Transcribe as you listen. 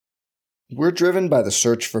We're driven by the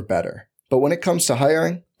search for better. But when it comes to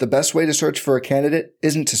hiring, the best way to search for a candidate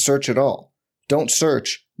isn't to search at all. Don't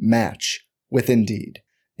search, match with Indeed.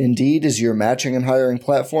 Indeed is your matching and hiring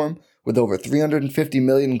platform with over 350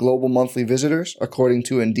 million global monthly visitors, according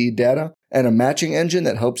to Indeed data, and a matching engine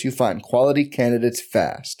that helps you find quality candidates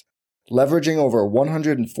fast. Leveraging over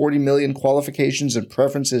 140 million qualifications and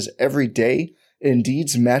preferences every day,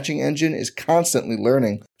 Indeed's matching engine is constantly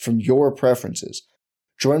learning from your preferences.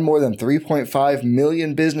 Join more than 3.5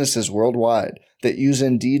 million businesses worldwide that use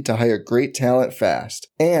Indeed to hire great talent fast.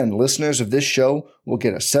 And listeners of this show will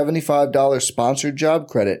get a $75 sponsored job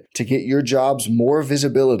credit to get your jobs more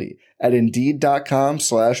visibility at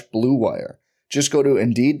Indeed.com/Blue Wire. Just go to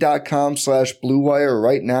Indeed.com/Blue Wire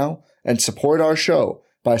right now and support our show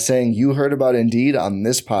by saying you heard about Indeed on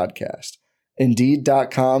this podcast.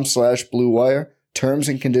 Indeed.com/Blue Wire. Terms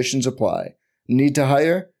and conditions apply. Need to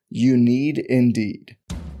hire? You need Indeed.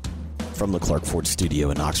 From the Clark Ford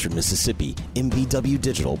Studio in Oxford, Mississippi, MVW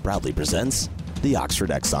Digital proudly presents the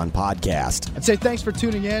Oxford Exxon Podcast. I'd say thanks for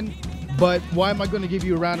tuning in, but why am I going to give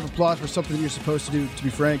you a round of applause for something that you're supposed to do, to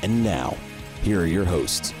be frank? And now, here are your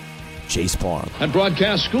hosts, Chase Parham. And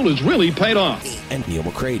broadcast school has really paid off. And Neil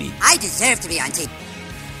McCready. I deserve to be on TV.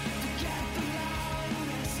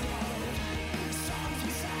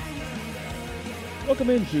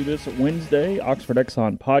 Welcome into this Wednesday Oxford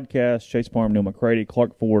Exxon Podcast. Chase Parham, Neil McCready,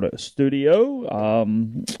 Clark Ford Studio.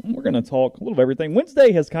 We're going to talk a little of everything.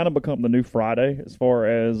 Wednesday has kind of become the new Friday as far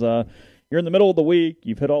as you're in the middle of the week.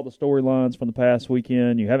 You've hit all the storylines from the past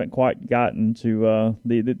weekend. You haven't quite gotten to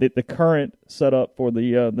the current setup for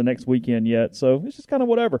the next weekend yet. So it's just kind of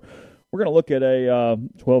whatever. We're going to look at a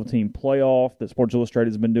 12-team playoff that Sports Illustrated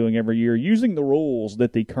has been doing every year, using the rules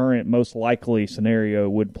that the current most likely scenario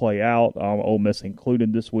would play out, Ole Miss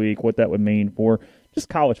included this week, what that would mean for just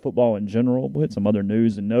college football in general. We'll hit some other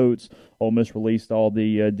news and notes. Ole Miss released all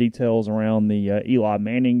the details around the Eli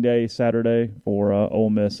Manning Day Saturday for Ole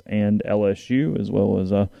Miss and LSU, as well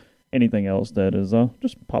as anything else that is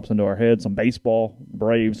just pops into our head. Some baseball,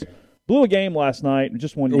 Braves. Blew a game last night,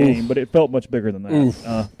 just one game, but it felt much bigger than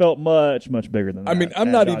that. Felt much, much bigger than that. I mean,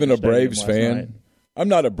 I'm not even a Braves fan. I'm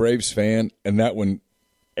not a Braves fan, and that one...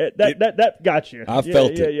 That got you. I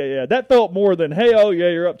felt it. Yeah. That felt more than, hey, oh, yeah,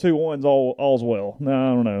 you're up 2-1, all's well. No,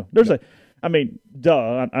 I don't know. Duh.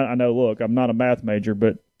 I know, look, I'm not a math major,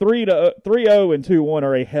 but 3-0 and 2-1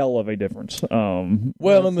 are a hell of a difference. In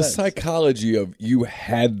the psychology of you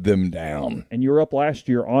had them down. And you were up last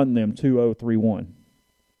year on them 2-0, 3-1.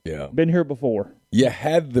 Yeah. Been here before. You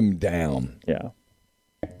had them down. Yeah.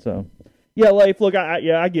 So, yeah, Leif, look,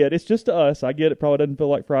 I get it. It's just to us. I get it. Probably doesn't feel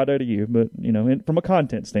like Friday to you, but, from a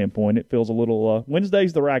content standpoint, it feels a little,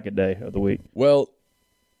 Wednesday's the racket day of the week. Well,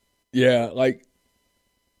 yeah,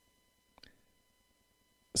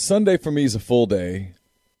 Sunday for me is a full day.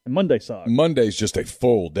 And Monday sucks. Monday's just a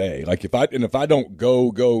full day. If I don't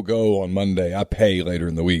go on Monday, I pay later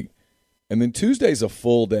in the week. And then Tuesday's a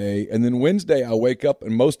full day, and then Wednesday I wake up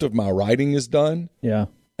and most of my writing is done. Yeah.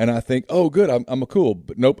 And I think, oh, good, I'm cool.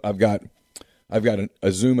 But nope, I've got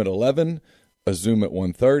a Zoom at 11, a Zoom at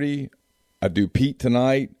 1:30. I do Pete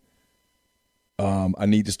tonight. I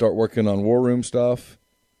need to start working on War Room stuff.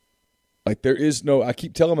 I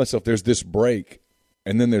keep telling myself there's this break,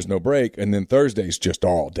 and then there's no break, and then Thursday's just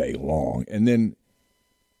all day long. And then,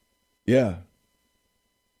 yeah.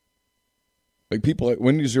 People,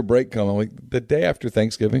 when does your break come? I'm like, the day after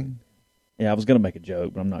Thanksgiving. Yeah, I was going to make a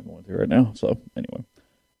joke, but I'm not going to right now. So, anyway.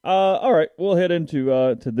 All right, we'll head into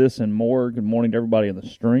to this and more. Good morning to everybody in the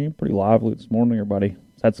stream. Pretty lively this morning. Everybody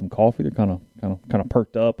had some coffee. They're kind of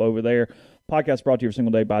perked up over there. Podcast brought to you every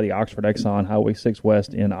single day by the Oxford Exxon, Highway 6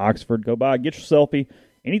 West in Oxford. Go by, get your selfie.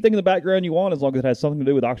 Anything in the background you want, as long as it has something to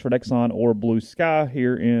do with Oxford Exxon or Blue Sky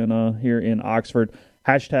here in Oxford.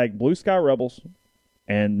 Hashtag Blue Sky Rebels.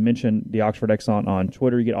 And mention the Oxford Exxon on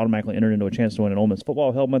Twitter. You get automatically entered into a chance to win an Ole Miss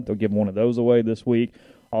football helmet. They'll give one of those away this week.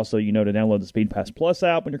 Also, to download the Speed Pass Plus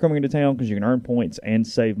app when you're coming into town because you can earn points and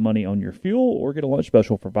save money on your fuel or get a lunch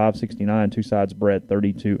special for $5.69, 2 sides bread,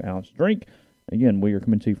 32-ounce drink. Again, we are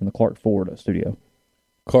coming to you from the Clark Ford studio.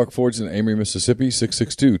 Clark Ford's in Amory, Mississippi,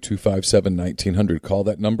 662-257-1900. Call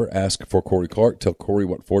that number. Ask for Corey Clark. Tell Corey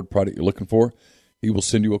what Ford product you're looking for. He will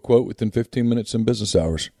send you a quote within 15 minutes in business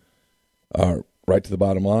hours. Right to the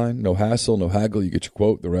bottom line, no hassle, no haggle. You get your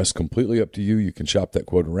quote. The rest completely up to you. You can shop that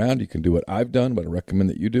quote around. You can do what I've done, but I recommend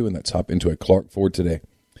that you do, and that's hop into a Clark Ford today.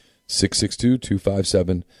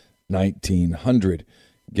 662-257-1900.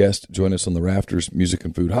 Guest, join us on the Rafters Music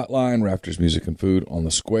and Food Hotline. Rafters Music and Food on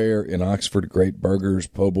the Square in Oxford. Great burgers,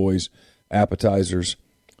 po' boys, appetizers,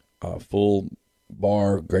 full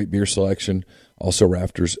bar, great beer selection. Also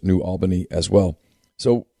Rafters, New Albany as well.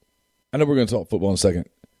 So I know we're going to talk football in a second.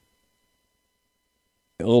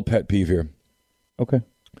 A little pet peeve here. Okay.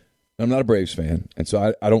 I'm not a Braves fan, and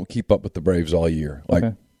so I don't keep up with the Braves all year. Like,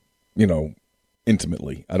 Okay.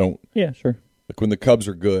 Intimately. I don't. Yeah, sure. Like when the Cubs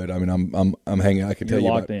are good, I mean, I'm hanging. I can tell You're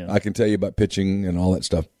you locked about. in. I can tell you about pitching and all that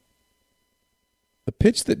stuff. The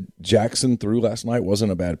pitch that Jackson threw last night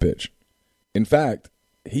wasn't a bad pitch. In fact,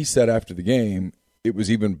 he said after the game it was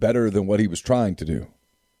even better than what he was trying to do.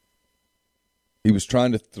 He was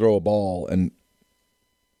trying to throw a ball, and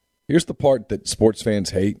here's the part that sports fans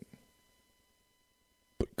hate.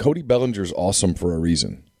 But Cody Bellinger's awesome for a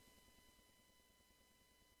reason.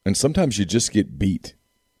 And sometimes you just get beat.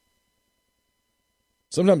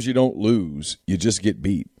 Sometimes you don't lose, you just get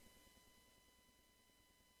beat.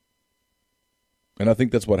 And I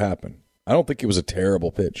think that's what happened. I don't think it was a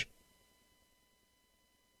terrible pitch.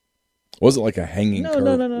 It wasn't like a hanging curve.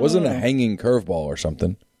 No, It wasn't no. a hanging curveball or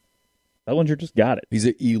something. Bellinger just got it. He's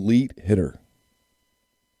an elite hitter.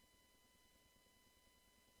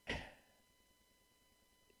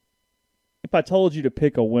 If I told you to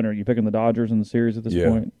pick a winner, you picking the Dodgers in the series at this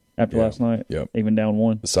point after last night? Yep. Even down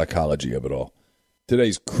one? The psychology of it all.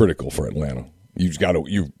 Today's critical for Atlanta. You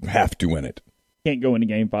have to win it. Can't go into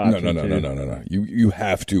game 5. No. You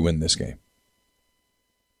have to win this game.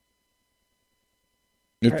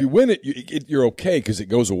 If you win it, you're okay because it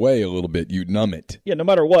goes away a little bit. You numb it. Yeah, no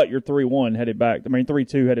matter what, you're 3-1 headed back.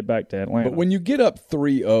 3-2 headed back to Atlanta. But when you get up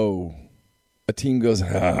 3-0, a team goes,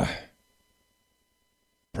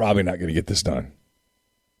 probably not going to get this done.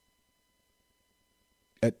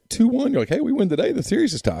 At 2-1, you're like, hey, we win today. The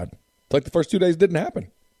series is tied. It's like the first 2 days didn't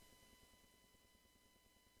happen.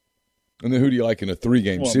 And then who do you like in a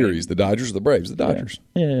 3-game series? The Dodgers or the Braves? The Dodgers.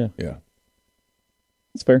 Yeah. Yeah.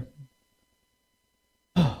 That's fair.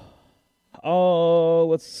 Oh,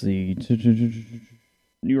 let's see.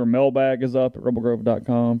 Your mailbag is up at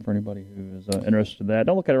rebelgrove.com for anybody who is interested in that.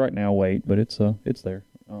 Don't look at it right now. Wait, but it's there.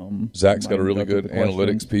 Zach's got a really good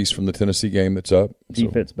analytics piece from the Tennessee game that's up.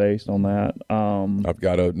 Defense based on that. I've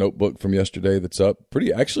got a notebook from yesterday that's up.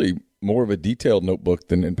 Actually more of a detailed notebook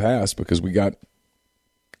than in past because we got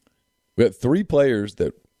 3 players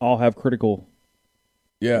that all have critical.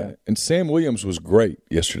 Yeah, and Sam Williams was great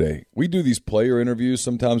yesterday. We do these player interviews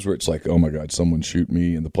sometimes where it's like, oh, my God, someone shoot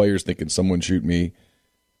me, and the player's thinking someone shoot me.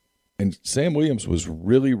 And Sam Williams was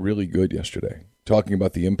really, really good yesterday, talking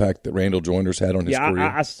about the impact that Randall Joyner's had on his career.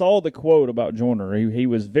 I saw the quote about Joyner. He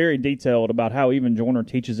was very detailed about how even Joyner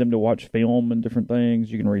teaches him to watch film and different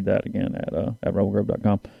things. You can read that again at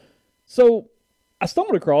rebelgrove.com. So I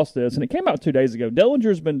stumbled across this, and it came out 2 days ago.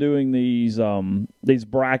 Dellinger's been doing these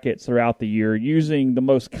brackets throughout the year using the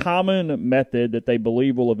most common method that they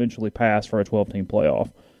believe will eventually pass for a 12-team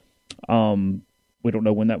playoff. We don't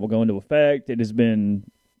know when that will go into effect. It has been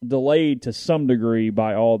delayed to some degree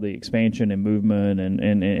by all the expansion and movement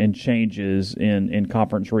and changes in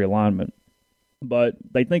conference realignment. But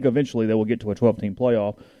they think eventually they will get to a 12-team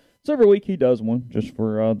playoff. So every week he does one just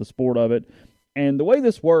for the sport of it. And the way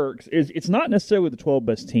this works is it's not necessarily the 12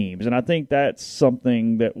 best teams, and I think that's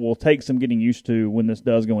something that will take some getting used to when this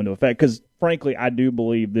does go into effect, because, frankly, I do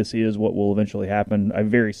believe this is what will eventually happen, a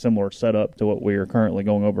very similar setup to what we are currently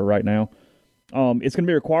going over right now. It's going to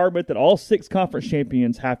be a requirement that all 6 conference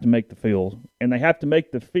champions have to make the field, and they have to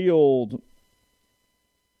make the field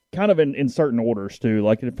kind of in certain orders, too,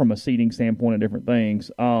 like from a seeding standpoint and different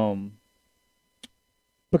things.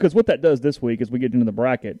 Because what that does this week as we get into the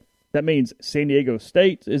bracket, that means San Diego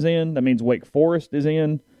State is in. That means Wake Forest is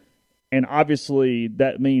in. And obviously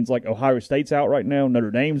that means like Ohio State's out right now. Notre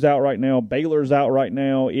Dame's out right now. Baylor's out right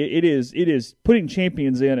now. It is putting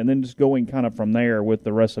champions in and then just going kind of from there with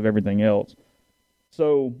the rest of everything else.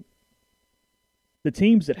 So the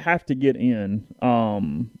teams that have to get in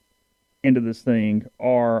into this thing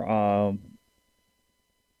are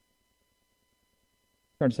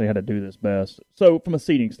trying to say how to do this best. So from a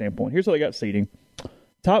seeding standpoint, here's how they got seeding.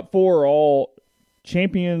 Top 4 are all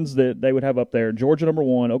champions that they would have up there. Georgia number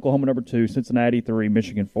 1, Oklahoma number 2, Cincinnati 3,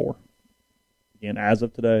 Michigan 4. Again, as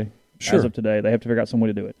of today, they have to figure out some way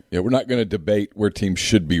to do it. Yeah, we're not going to debate where teams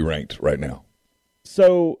should be ranked right now.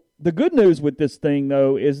 So the good news with this thing,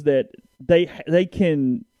 though, is that they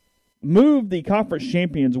can move the conference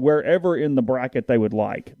champions wherever in the bracket they would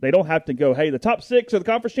like. They don't have to go, hey, the top 6 are the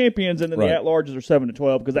conference champions, and then the at-larges are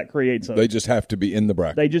 7-12, because that creates They just have to be in the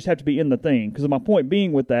bracket. They just have to be in the thing. Because my point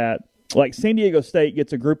being with that, like San Diego State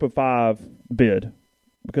gets a group of 5 bid,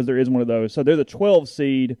 because there is one of those. So they're the 12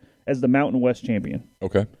 seed as the Mountain West champion.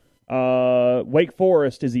 Okay. Wake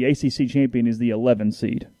Forest is the ACC champion, is the 11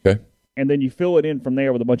 seed. Okay. And then you fill it in from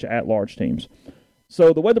there with a bunch of at-large teams.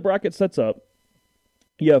 So the way the bracket sets up,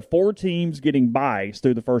 you have 4 teams getting byes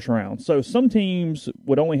through the first round. So some teams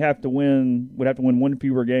would have to win one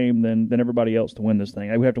fewer game than everybody else to win this thing.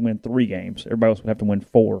 They would have to win 3 games. Everybody else would have to win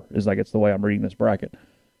 4, is I guess the way I'm reading this bracket.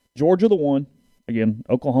 Georgia the 1, again,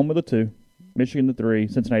 Oklahoma the 2, Michigan the 3,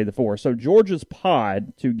 Cincinnati the 4. So Georgia's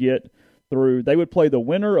pod to get through, they would play the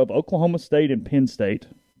winner of Oklahoma State and Penn State,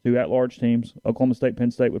 2 at-large teams. Oklahoma State,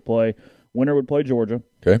 Penn State would play. Winner would play Georgia.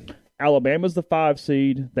 Okay. Alabama's the 5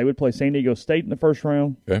 seed. They would play San Diego State in the first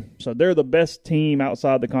round. Okay. So they're the best team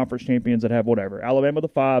outside the conference champions that have whatever. Alabama the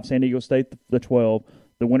 5, San Diego State the 12.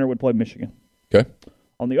 The winner would play Michigan. Okay.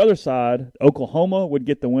 On the other side, Oklahoma would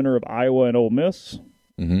get the winner of Iowa and Ole Miss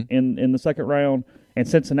in the second round, and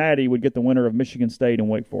Cincinnati would get the winner of Michigan State and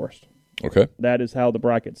Wake Forest. Okay. That is how the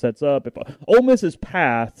bracket sets up. If Ole Miss's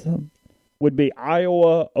path would be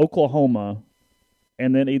Iowa, Oklahoma,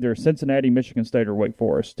 and then either Cincinnati, Michigan State, or Wake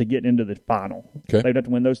Forest to get into the final. Okay. They'd have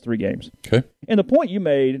to win those 3 games. Okay. And the point you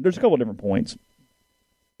made, there's a couple of different points,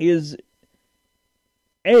 is,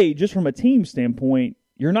 A, just from a team standpoint,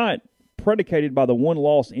 you're not predicated by the one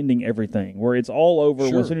loss ending everything, where it's all over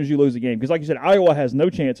as soon as you lose a game. Because like you said, Iowa has no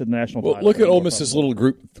chance at the national title. Well, look at Ole Miss's little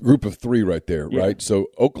group of 3 right there, right? So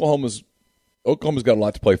Oklahoma's got a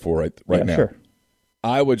lot to play for right now. Sure.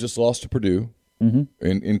 Iowa just lost to Purdue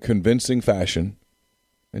in convincing fashion.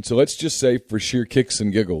 And so let's just say, for sheer kicks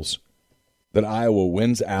and giggles, that Iowa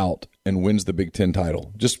wins out and wins the Big Ten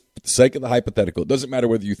title. Just for the sake of the hypothetical. It doesn't matter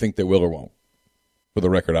whether you think they will or won't. For the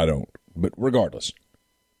record, I don't. But regardless,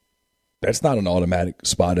 that's not an automatic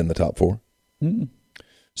spot in the top 4.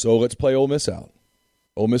 So let's play Ole Miss out.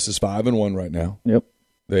 Ole Miss is 5-1 right now. Yep.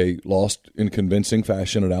 They lost in convincing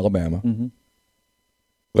fashion at Alabama.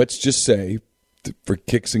 Let's just say, for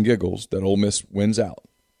kicks and giggles, that Ole Miss wins out.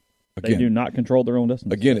 Again, they do not control their own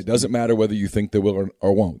destiny. Again, it doesn't matter whether you think they will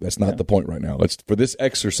or won't. That's not the point right now. For this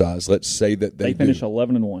exercise, let's say that they finish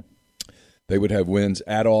 11-1. They would have wins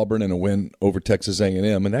at Auburn and a win over Texas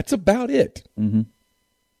A&M, and that's about it.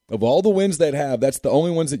 Of all the wins they'd have, that's the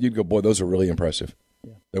only ones that you'd go, boy, those are really impressive.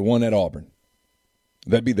 Yeah. They won at Auburn.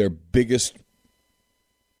 That'd be their biggest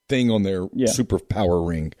thing on their superpower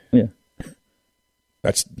ring. Yeah.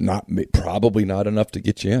 That's probably not enough to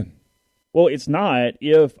get you in. Well, it's not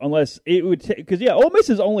unless it would because Ole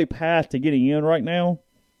Miss's only path to getting in right now,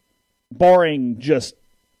 barring just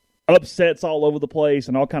upsets all over the place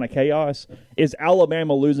and all kind of chaos, is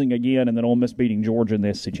Alabama losing again and then Ole Miss beating Georgia in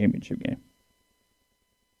the SEC championship game.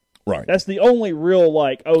 Right. That's the only real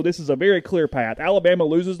this is a very clear path. Alabama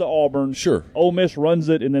loses to Auburn. Sure. Ole Miss runs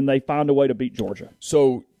it and then they find a way to beat Georgia.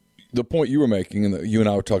 So the point you were making and that you and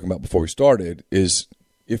I were talking about before we started is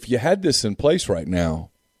if you had this in place right now,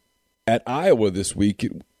 at Iowa this week,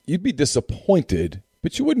 you'd be disappointed,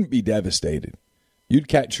 but you wouldn't be devastated. You'd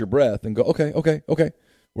catch your breath and go, okay,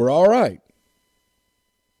 we're all right.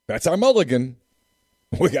 That's our mulligan.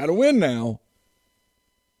 We got to win now.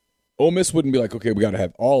 Ole Miss wouldn't be like, okay, we got to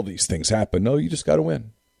have all these things happen. No, you just got to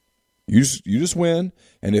win. You just win,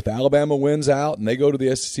 and if Alabama wins out and they go to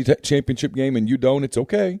the SEC championship game and you don't, it's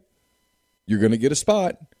okay. You're going to get a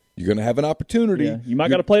spot. You're going to have an opportunity. Yeah, you might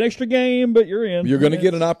got to play an extra game, but you're in. You're going to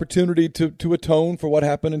get an opportunity to atone for what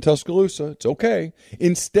happened in Tuscaloosa. It's okay.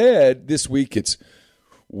 Instead, this week it's,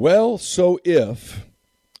 so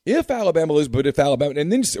if Alabama loses, but if Alabama,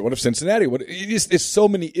 and then what if Cincinnati? It's so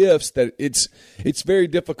many ifs that it's very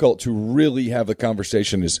difficult to really have the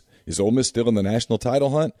conversation. Is Ole Miss still in the national title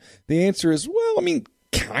hunt? The answer is,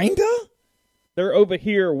 kinda. They're over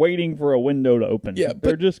here waiting for a window to open. Yeah,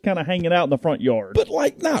 they're just kind of hanging out in the front yard. But,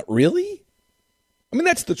 not really.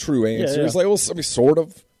 That's the true answer. Yeah. It's sort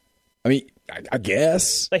of. I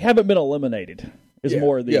guess. They haven't been eliminated.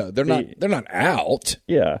 More the. Yeah, they're not out.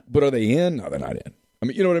 Yeah. But are they in? No, they're not in.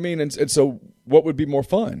 You know what I mean? And so what would be more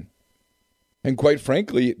fun? And quite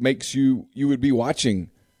frankly, it makes you would be watching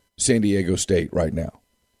San Diego State right now.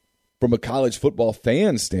 From a college football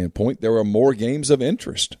fan standpoint, there are more games of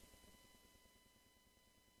interest.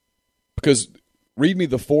 Because read me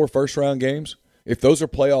the 4 first-round games. If those are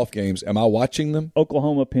playoff games, am I watching them?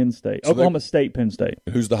 Oklahoma, Penn State. So Oklahoma State, Penn State.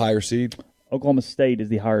 Who's the higher seed? Oklahoma State is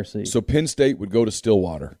the higher seed. So Penn State would go to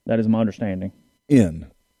Stillwater. That is my understanding.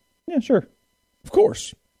 In. Yeah, sure. Of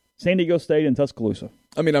course. San Diego State and Tuscaloosa.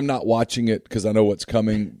 I'm not watching it because I know what's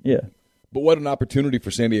coming. Yeah. But what an opportunity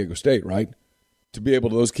for San Diego State, right? To be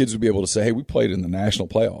able to, those kids would be able to say, hey, we played in the national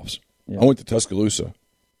playoffs. Yeah. I went to Tuscaloosa.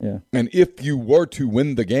 Yeah. And if you were to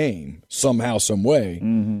win the game somehow, some way,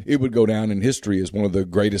 it would go down in history as one of the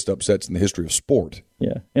greatest upsets in the history of sport.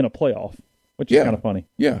 Yeah, in a playoff, which is kind of funny.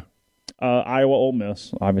 Yeah. Iowa, Ole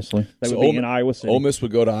Miss, obviously. They would be in Iowa City. Ole Miss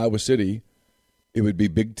would go to Iowa City. It would be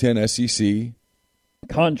Big Ten SEC.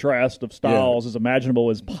 contrast of styles as imaginable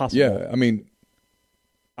as possible. Yeah, I mean,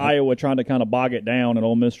 Iowa trying to kind of bog it down, and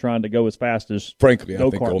Ole Miss trying to go as fast as frankly, I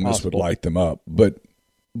think go-kart Ole Miss possible. would light them up. But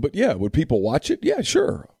yeah, would people watch it? Yeah,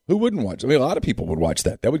 sure. Who wouldn't watch it? I mean, a lot of people would watch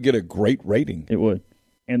that. That would get a great rating. It would.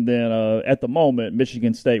 And then at the moment,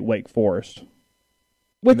 Michigan State, Wake Forest.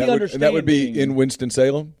 With the understanding. And that would be in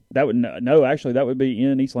Winston-Salem? That would no, actually, that would be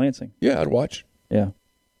in East Lansing. Yeah, I'd watch. Yeah.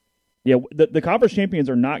 Yeah, the conference champions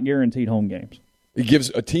are not guaranteed home games. It gives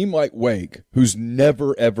a team like Wake, who's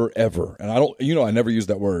never, ever, ever, and I never use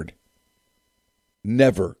that word,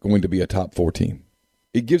 never going to be a top 4 team.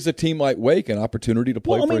 It gives a team like Wake an opportunity to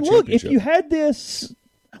play for a championship. Look, if you had this,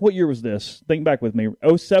 what year was this? Think back with me.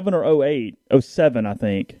 07 or 08? 07, I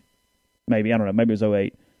think. Maybe, I don't know. Maybe it was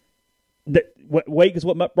 08. Wake is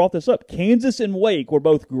what brought this up. Kansas and Wake were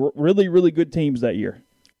both really, really good teams that year.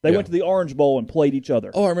 They went to the Orange Bowl and played each other.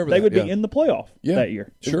 Oh, I remember they that. would be in the playoff that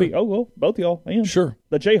year. Sure. Both of y'all. Man. Sure.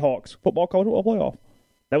 The Jayhawks, college football playoff.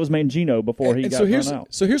 That was Mangino before he got thrown out.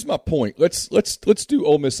 So here's my point. Let's do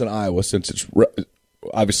Ole Miss and Iowa, since it's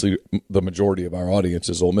obviously the majority of our audience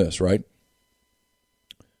is Ole Miss, right?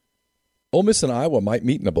 Ole Miss and Iowa might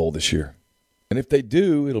meet in a bowl this year. And if they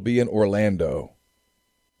do, it'll be in Orlando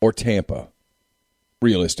or Tampa,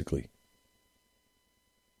 realistically.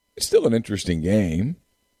 It's still an interesting game,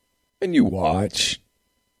 and you watch.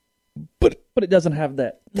 But it doesn't have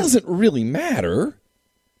that. Doesn't really matter.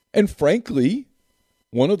 And frankly,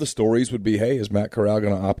 one of the stories would be, hey, is Matt Corral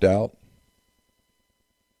going to opt out?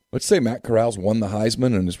 Let's say Matt Corral's won the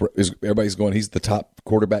Heisman and everybody's going, he's the top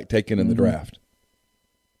quarterback taken in the draft.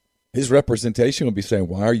 His representation will be saying,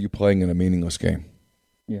 why are you playing in a meaningless game?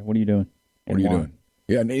 Yeah, what are you doing? What are you doing?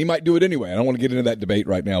 Yeah, and he might do it anyway. I don't want to get into that debate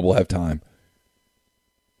right now. We'll have time.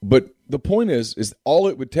 But the point is all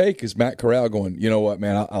it would take is Matt Corral going, you know what,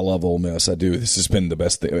 man, I love Ole Miss. I do. This has been the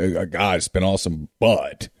best thing. God, it's been awesome.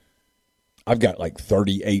 But I've got like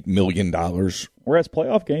 $38 million. Whereas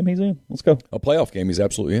playoff game he's in. Let's go. A playoff game he's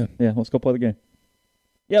absolutely in. Yeah, let's go play the game.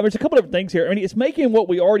 Yeah, there's a couple different things here. I mean, it's making what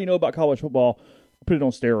we already know about college football, put it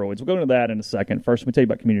on steroids. We'll go into that in a second. First, let me tell you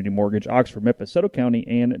about Community Mortgage, Oxford, Memphis, Soto County,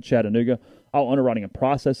 and Chattanooga. All underwriting and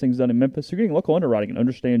processing is done in Memphis. You're getting local underwriting and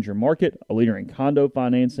understand your market, a leader in condo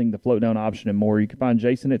financing, the float-down option, and more. You can find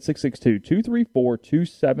Jason at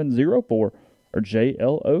 662-234-2704 or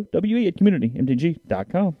JLOWE at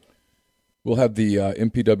communitymtg.com. We'll have the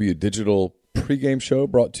MPW Digital pregame show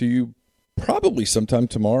brought to you probably sometime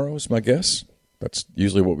tomorrow is my guess. That's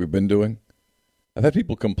usually what we've been doing. I've had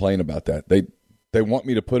people complain about that. They want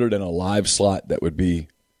me to put it in a live slot that would be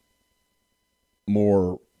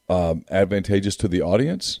more advantageous to the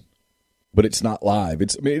audience, but it's not live.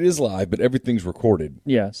 It is live, but everything's recorded.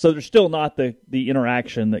 Yeah, so there's still not the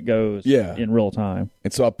interaction that goes in real time.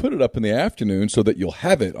 And so I put it up in the afternoon so that you'll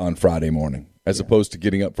have it on Friday morning, as opposed to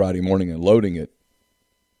getting up Friday morning and loading it.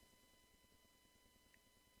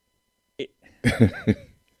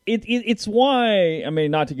 It's why, I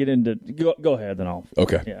mean, not to get into, go ahead, then I'll.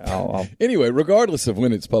 Okay. Yeah, I'll. Anyway, regardless of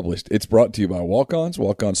when it's published, it's brought to you by Walk-Ons.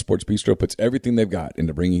 Walk-Ons Sports Bistro puts everything they've got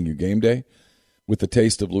into bringing you game day with the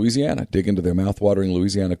taste of Louisiana. Dig into their mouth-watering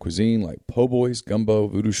Louisiana cuisine like po' boys, gumbo,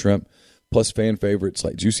 voodoo shrimp, plus fan favorites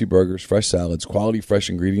like juicy burgers, fresh salads, quality fresh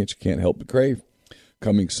ingredients you can't help but crave.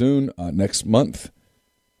 Coming soon next month,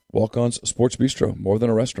 Walk-Ons Sports Bistro, more than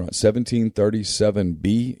a restaurant,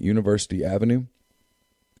 1737B University Avenue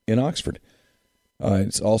in Oxford.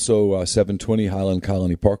 It's also 720 Highland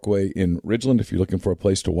Colony Parkway in Ridgeland. If you're looking for a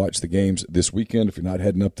place to watch the games this weekend, if you're not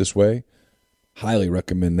heading up this way, highly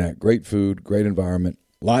recommend that. Great food, great environment,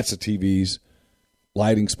 lots of TVs,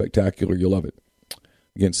 lighting spectacular. You'll love it.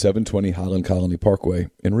 Again, 720 Highland Colony Parkway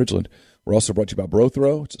in Ridgeland. We're also brought to you by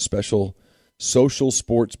BroThrow. It's a special social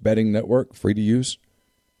sports betting network, free to use.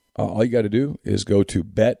 All you got to do is go to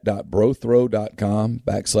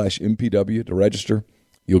bet.brothrow.com/MPW to register.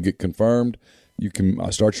 You'll get confirmed. You can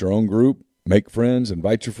start your own group, make friends,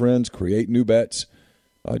 invite your friends, create new bets,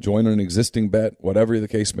 join an existing bet, whatever the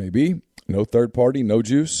case may be. No third party, no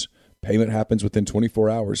juice. Payment happens within 24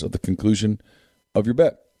 hours of the conclusion of your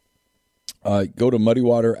bet. Go to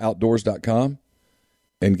muddywateroutdoors.com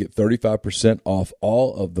and get 35% off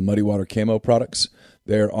all of the Muddy Water Camo products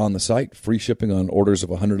there on the site. Free shipping on orders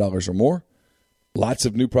of $100 or more. Lots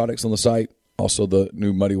of new products on the site. Also, the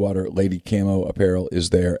new Muddy Water Lady Camo apparel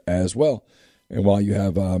is there as well. And while you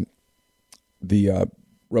have the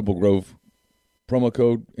Rebel Grove promo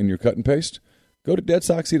code in your cut and paste, go to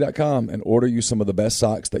deadsoxy.com and order you some of the best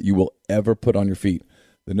socks that you will ever put on your feet.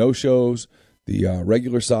 The no-shows, the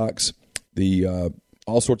regular socks, the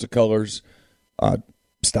all sorts of colors,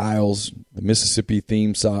 styles, the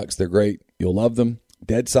Mississippi-themed socks. They're great. You'll love them.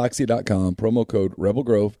 deadsoxy.com, promo code Rebel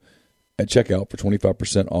Grove at checkout for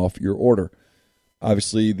 25% off your order.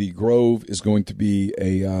 Obviously, the Grove is going to be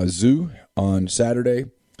a zoo on Saturday.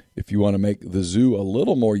 If you want to make the zoo a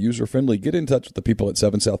little more user-friendly, get in touch with the people at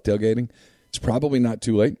 7 South Tailgating. It's probably not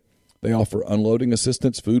too late. They offer unloading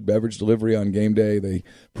assistance, food, beverage delivery on game day. They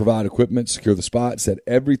provide equipment, secure the spot, set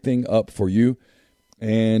everything up for you.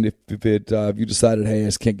 And if you decided, hey, I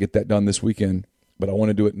just can't get that done this weekend, but I want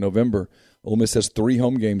to do it in November, Ole Miss has 3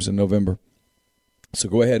 home games in November. So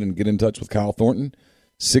go ahead and get in touch with Kyle Thornton,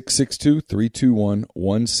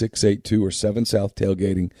 662-321-1682 or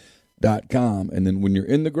 7southtailgating.com. And then when you're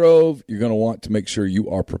in the Grove, you're going to want to make sure you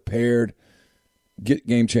are prepared. Get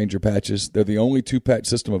Game Changer patches. They're the only 2-patch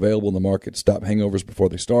system available in the market. Stop hangovers before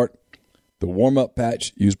they start. The warm-up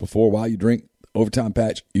patch used before while you drink. The overtime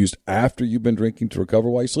patch used after you've been drinking to recover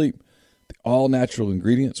while you sleep. The all-natural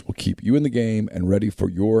ingredients will keep you in the game and ready for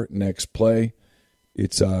your next play.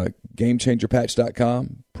 It's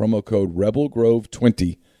GameChangerPatch.com. Promo code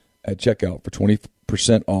RebelGrove20 at checkout for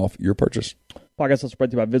 20% off your purchase. Podcast is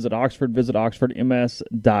brought to you by Visit Oxford. Visit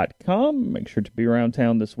OxfordMS.com. Make sure to be around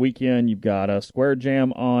town this weekend. You've got a Square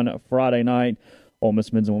Jam on Friday night. Ole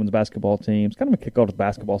Miss men's and women's basketball teams. Kind of a kickoff to the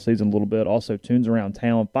basketball season a little bit. Also, tunes around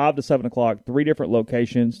town, 5 to 7 o'clock, 3 different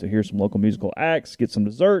locations to hear some local musical acts, get some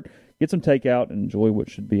dessert, get some takeout, and enjoy what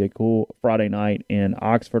should be a cool Friday night in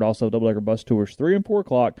Oxford. Also, double-decker bus tours, 3 and 4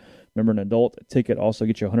 o'clock. Remember, an adult ticket also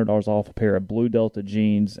gets you $100 off a pair of Blue Delta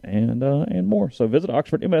jeans and more. So visit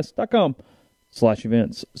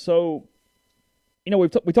OxfordMS.com/events. So,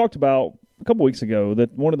 we talked about a couple weeks ago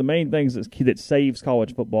that one of the main things that saves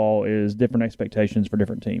college football is different expectations for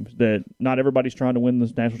different teams. That not everybody's trying to win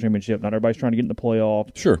the national championship. Not everybody's trying to get in the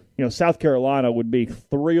playoff. Sure. South Carolina would be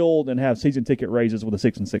thrilled and have season ticket raises with a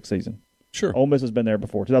 6-6 season. Sure. Ole Miss has been there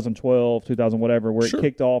before, 2012, 2000 whatever, where Sure. it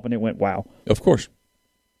kicked off and it went wow. Of course.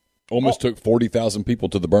 Ole Miss took 40,000 people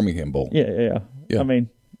to the Birmingham Bowl. Yeah. I mean,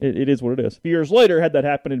 it is what it is. A few years later, had that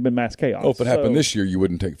happened, it'd been mass chaos. Oh, if it happened this year, you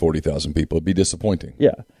wouldn't take 40,000 people. It'd be disappointing.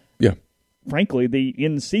 Yeah. Yeah. Frankly, the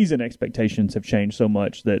in-season expectations have changed so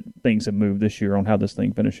much that things have moved this year on how this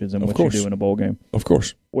thing finishes and what you do in a bowl game. Of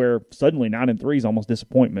course. Where suddenly 9-3 is almost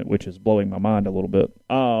disappointment, which is blowing my mind a little bit.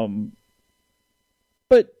 But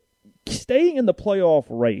staying in the playoff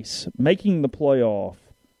race, making the playoff,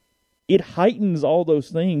 it heightens all those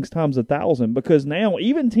things times 1,000 because now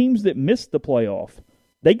even teams that missed the playoff,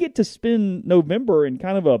 they get to spend November in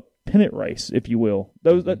kind of a pennant race, if you will.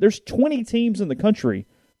 There's 20 teams in the country,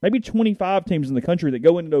 maybe 25 teams in the country that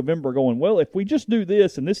go into November going, well, if we just do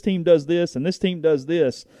this and this team does this and this team does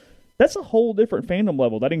this, that's a whole different fandom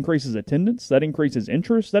level. That increases attendance, that increases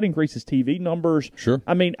interest, that increases TV numbers. Sure.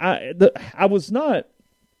 I mean, I was not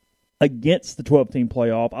against the 12-team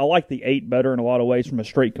playoff. I like the 8 better in a lot of ways from a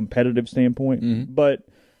straight competitive standpoint. Mm-hmm. But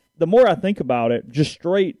the more I think about it, just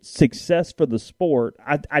straight success for the sport,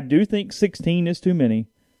 I do think 16 is too many.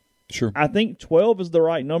 Sure. I think 12 is the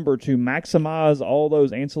right number to maximize all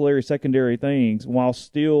those ancillary secondary things while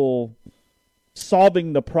still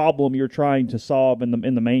solving the problem you're trying to solve in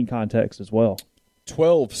the main context as well.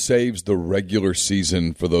 12 saves the regular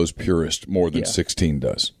season for those purists more than 16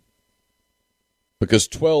 does. Because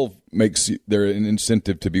 12 makes there an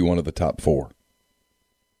incentive to be one of the top 4.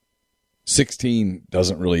 16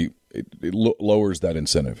 doesn't really it lowers that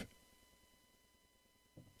incentive.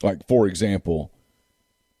 Like, for example,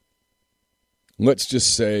 let's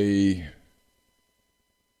just say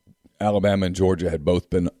Alabama and Georgia had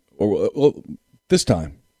both been this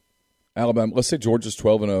time. Alabama, let's say Georgia's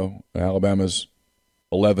 12-0 and Alabama's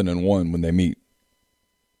 11-1 when they meet.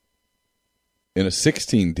 In a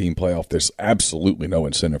 16-team playoff, there's absolutely no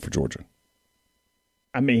incentive for Georgia.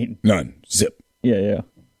 I mean, none. Zip. Yeah.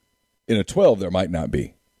 In a 12, there might not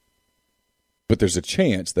be. But there's a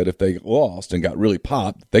chance that if they lost and got really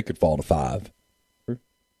popped, they could fall to 5. Sure.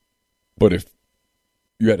 But if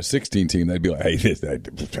you had a 16 team, they'd be like, hey,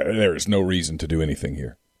 there is no reason to do anything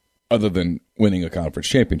here other than winning a conference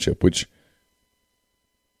championship, which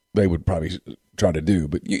they would probably try to do.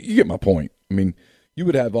 But you get my point. I mean, you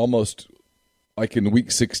would have almost like in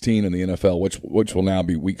week 16 in the NFL, which will now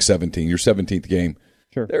be week 17, your 17th game.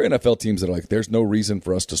 Sure. There are NFL teams that are like, there's no reason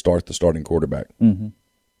for us to start the starting quarterback. Mm-hmm.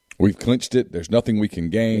 We've clinched it. There's nothing we can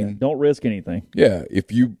gain. Yeah, don't risk anything. Yeah,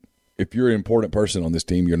 if you're an important person on this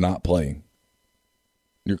team, you're not playing.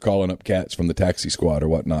 You're calling up cats from the taxi squad or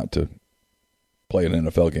whatnot to play an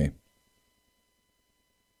NFL game.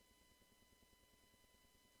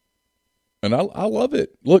 And I love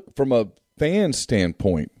it. Look, from a fan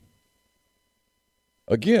standpoint,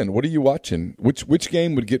 again, what are you watching? Which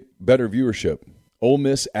game would get better viewership? Ole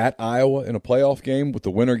Miss at Iowa in a playoff game with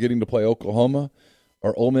the winner getting to play Oklahoma,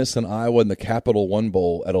 are Ole Miss and Iowa in the Capital One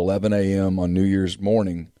Bowl at 11 a.m. on New Year's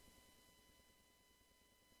morning.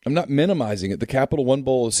 I'm not minimizing it. The Capital One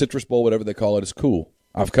Bowl, the Citrus Bowl, whatever they call it, is cool.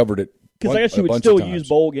 I've covered it. Because I guess you would still use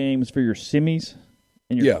bowl games for your semis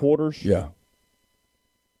and your quarters. Yeah.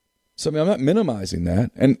 So, I mean, I'm not minimizing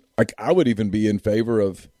that. And I would even be in favor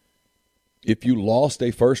of if you lost a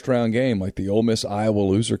first-round game, like the Ole Miss-Iowa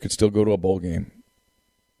loser could still go to a bowl game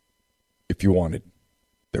if you wanted.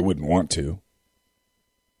 They wouldn't want to.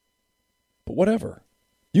 But whatever.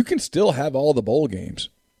 You can still have all the bowl games.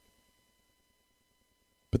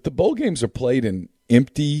 But the bowl games are played in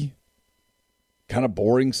empty, kind of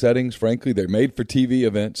boring settings, frankly. They're made for TV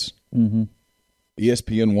events. Mm-hmm.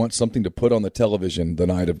 ESPN wants something to put on the television the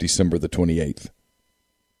night of December the 28th,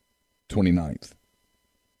 29th.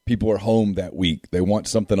 People are home that week. They want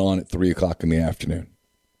something on at 3 o'clock in the afternoon.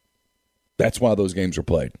 That's why those games are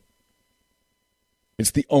played.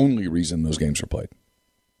 It's the only reason those games are played.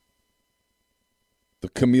 The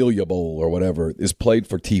Camellia Bowl or whatever is played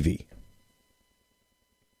for TV.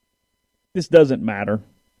 This doesn't matter.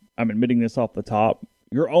 I'm admitting this off the top.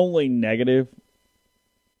 Your only negative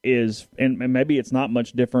is, and maybe it's not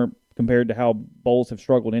much different compared to how bowls have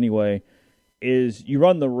struggled anyway, is you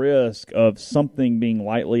run the risk of something being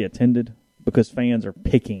lightly attended because fans are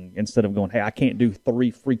picking instead of going, hey, I can't do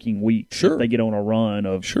 3 freaking weeks. Sure. If they get on a run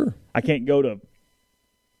of, sure, I can't go to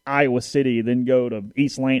Iowa City, then go to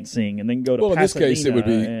East Lansing, and then go to Pasadena. In this case, it would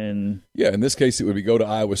be, in this case, it would be go to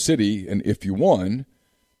Iowa City, and if you won,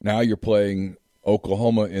 now you're playing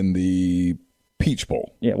Oklahoma in the Peach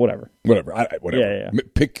Bowl. Yeah, whatever. Whatever. Yeah.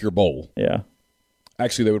 Pick your bowl. Yeah.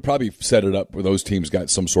 Actually, they would probably set it up where those teams got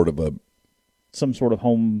some sort of a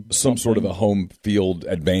home field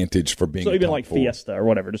advantage for being. So even like 4. Fiesta or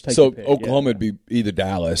whatever, just take. So your pick. Oklahoma would be either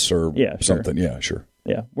Dallas or something. Sure. Yeah, sure.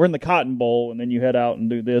 Yeah, we're in the Cotton Bowl, and then you head out and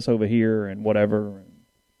do this over here and whatever.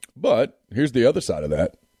 But here's the other side of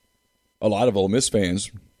that. A lot of Ole Miss fans,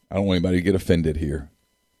 I don't want anybody to get offended here,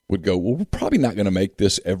 would go, well, we're probably not going to make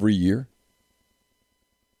this every year.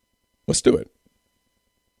 Let's do it.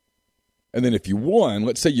 And then if you won,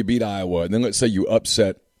 let's say you beat Iowa, and then let's say you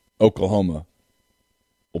upset Oklahoma.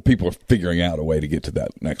 Well, people are figuring out a way to get to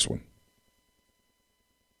that next one.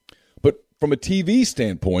 But from a TV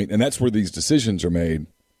standpoint, and that's where these decisions are made,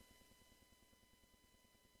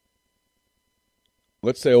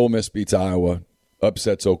 let's say Ole Miss beats Iowa,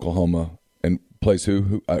 upsets Oklahoma, and plays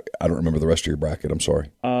who? I don't remember the rest of your bracket. I'm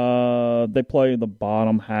sorry. They play the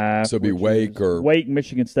bottom half. So it'd be Wake,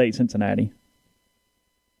 Michigan State, Cincinnati.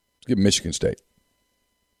 Let's give Michigan State.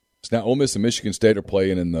 So now Ole Miss and Michigan State are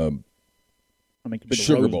playing in the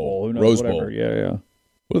Sugar Bowl, Rose Bowl. Yeah.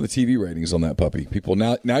 What are the TV ratings on that puppy? People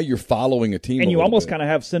now you're following a team, and you almost kind of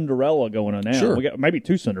have Cinderella going on now. Sure, we got maybe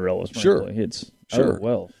 2 Cinderellas. Frankly. Sure, it's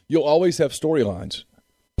You'll always have storylines.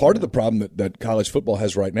 Part of the problem that college football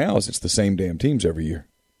has right now is it's the same damn teams every year.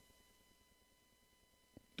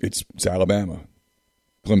 It's Alabama,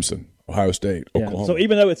 Clemson, Ohio State, Oklahoma. So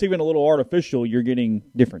even though it's even a little artificial, you're getting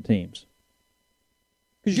different teams.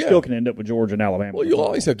 Because you still can end up with Georgia and Alabama. Well, you'll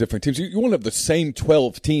always have different teams. You won't have the same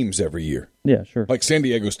 12 teams every year. Yeah, sure. Like San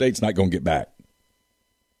Diego State's not going to get back.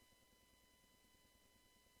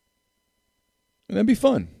 And that'd be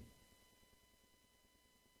fun.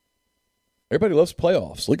 Everybody loves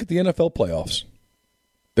playoffs. Look at the NFL playoffs.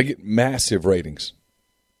 They get massive ratings.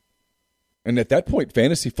 And at that point,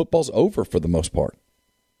 fantasy football's over for the most part.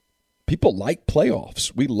 People like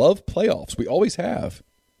playoffs. We love playoffs. We always have.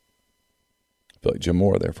 I feel like Jim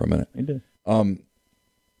Moore there for a minute. He did.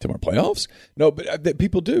 To our playoffs? No, but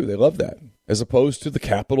people do. They love that. As opposed to the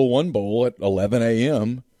Capital One Bowl at 11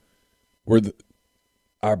 a.m. where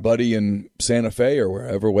our buddy in Santa Fe or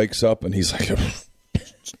wherever wakes up and he's like,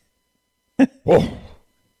 whoa.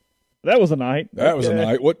 That was a night. That was a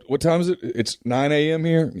night. What time is it? It's 9 a.m.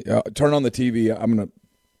 here. Turn on the TV. I'm going to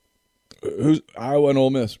 – who's Iowa and Ole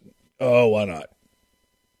Miss? Oh, why not?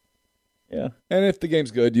 Yeah. And if the game's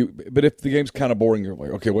good, but if the game's kind of boring, you're like,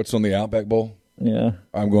 okay, what's on the Outback Bowl? Yeah.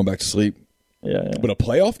 I'm going back to sleep. Yeah. But a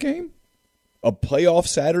playoff game? A playoff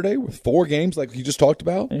Saturday with 4 games like you just talked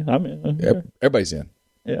about? Yeah, I'm in. Everybody's in.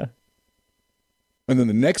 Yeah. And then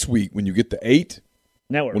the next week when you get to 8 –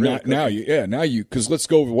 now you because let's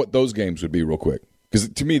go over what those games would be real quick. Because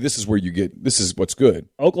to me, this is what's good.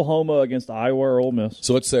 Oklahoma against Iowa or Ole Miss.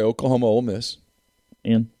 So let's say Oklahoma, Ole Miss.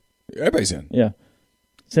 In. Everybody's in. Yeah.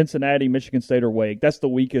 Cincinnati, Michigan State, or Wake. That's the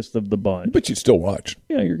weakest of the bunch. But you'd still watch.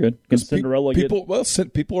 Yeah, you're good. Can Cinderella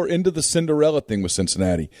people are into the Cinderella thing with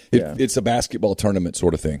Cincinnati. It's a basketball tournament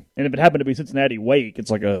sort of thing. And if it happened to be Cincinnati, Wake,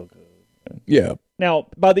 it's like, oh. Yeah. Now,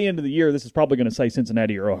 by the end of the year, this is probably going to say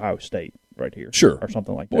Cincinnati or Ohio State right here. Sure. Or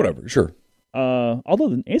something like that. Whatever, sure. Although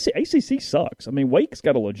the ACC sucks. I mean, Wake's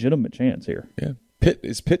got a legitimate chance here. Yeah.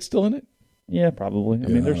 Is Pitt still in it? Yeah, probably. I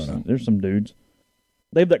mean, I don't know. there's some dudes.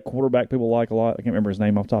 They have that quarterback people like a lot. I can't remember his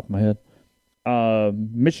name off the top of my head.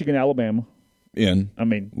 Michigan, Alabama.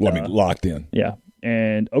 Locked in. Yeah.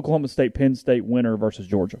 And Oklahoma State, Penn State winner versus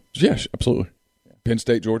Georgia. Yes, absolutely. Yeah. Penn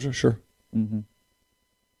State, Georgia, sure. Mm-hmm.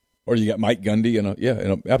 Or you got Mike Gundy,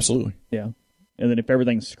 absolutely. Yeah. And then if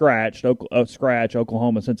everything's scratched,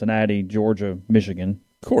 Oklahoma, Cincinnati, Georgia, Michigan.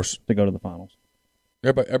 Of course. To go to the finals.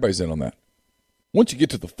 Everybody's in on that. Once you get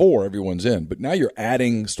to the 4, everyone's in. But now you're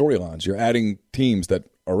adding storylines. You're adding teams that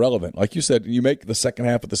are relevant. Like you said, you make the second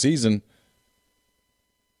half of the season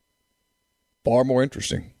far more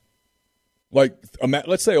interesting. Like,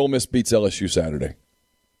 let's say Ole Miss beats LSU Saturday.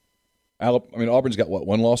 Auburn's got, what,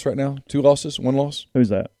 1 loss right now? 2 losses? 1 loss? Who's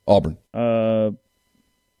that? Auburn.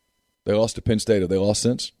 They lost to Penn State. Have they lost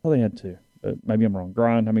since? Oh, they had 2. Maybe I'm wrong.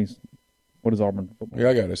 Grind, what is Auburn football? Yeah,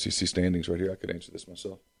 I got SEC standings right here. I could answer this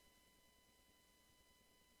myself.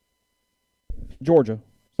 Georgia.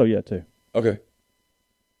 So, yeah, 2. Okay.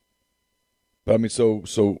 But, so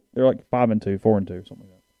they're like 5-2, 4-2, something like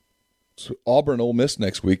that. So Auburn, Ole Miss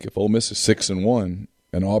next week. If Ole Miss is 6-1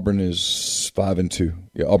 and Auburn is 5-2,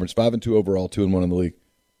 yeah, Auburn's 5-2 overall, 2-1 in the league.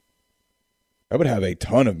 That would have a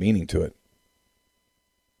ton of meaning to it.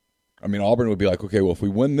 I mean, Auburn would be like, okay, well, if we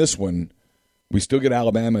win this one, we still get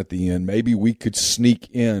Alabama at the end. Maybe we could sneak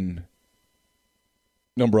in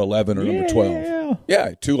number 11 or number 12.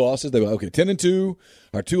 Yeah, 2 losses. They'd be like, okay, 10-2.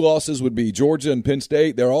 Our 2 losses would be Georgia and Penn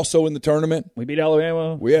State. They're also in the tournament. We beat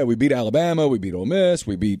Alabama. We beat Alabama. We beat Ole Miss.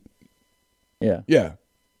 We beat. Yeah.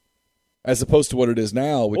 As opposed to what it is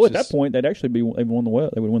now, which at that point they'd actually they'd won the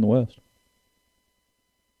West. They would win the West.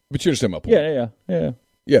 But you understand my point. Yeah.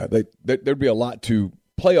 Yeah, there'd be a lot to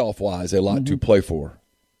playoff wise, a lot to play for.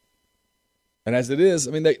 And as it is,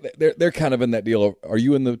 I mean, they're kind of in that deal of, are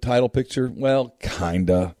you in the title picture? Well,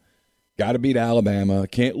 kinda. Got to beat Alabama.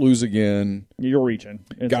 Can't lose again. You're reaching.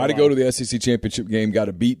 Got to go to the SEC championship game. Got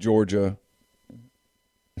to beat Georgia.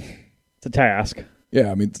 It's a task.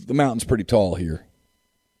 Yeah, I mean, the mountain's pretty tall here.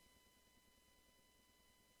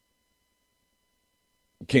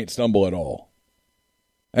 You can't stumble at all.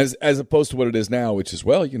 As opposed to what it is now, which is,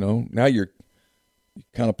 well, now you're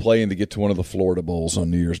kind of playing to get to one of the Florida Bowls on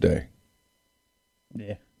New Year's Day.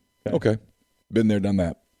 Yeah. Okay. Been there, done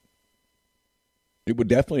that. It would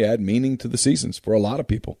definitely add meaning to the seasons for a lot of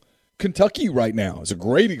people. Kentucky right now is a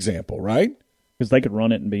great example, right? Because they could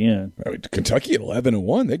run it and be in. I mean, Kentucky at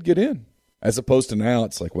 11-1, they'd get in. As opposed to now,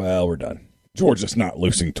 it's like, well, we're done. Georgia's not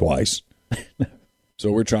losing twice.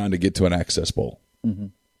 So we're trying to get to an Access Bowl,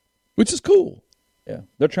 which is cool. Yeah,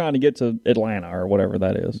 they're trying to get to Atlanta or whatever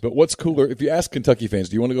that is. But what's cooler, if you ask Kentucky fans,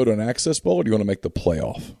 do you want to go to an Access Bowl or do you want to make the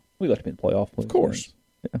playoff? We'd like to be in the playoff. Please. Of course.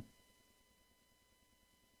 Yeah.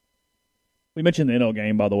 We mentioned the NL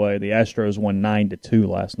game, by the way. The Astros won 9-2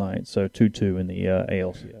 last night, so 2-2 in the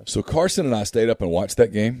ALCS. So Carson and I stayed up and watched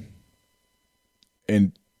that game.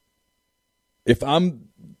 And if I'm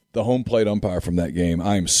the home plate umpire from that game,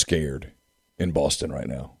 I am scared in Boston right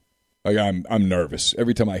now. Like I'm nervous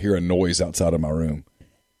every time I hear a noise outside of my room.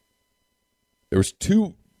 There was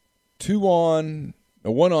one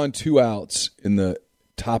on, 2 outs in the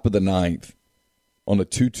top of the 9th on a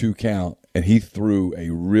 2-2 count, and he threw a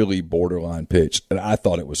really borderline pitch, and I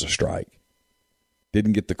thought it was a strike.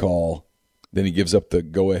 Didn't get the call. Then he gives up the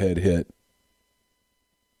go-ahead hit.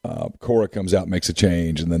 Cora comes out, makes a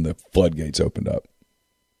change, and then the floodgates opened up.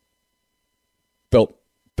 Felt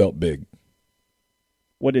big.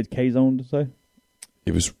 What did K-Zone say?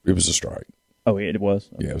 It was a strike. Oh, it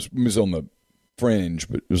was? Okay. Yeah, it was on the fringe,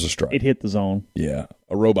 but it was a strike. It hit the zone. Yeah,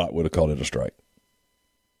 a robot would have called it a strike.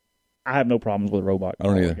 I have no problems with a robot. I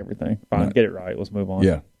don't either. Everything. Fine, get it right. Let's move on.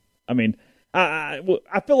 Yeah. I mean, I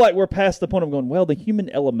feel like we're past the point of going, well, the human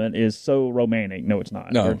element is so romantic. No, it's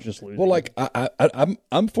not. No. They're just losing. Well, like,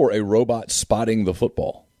 I'm for a robot spotting the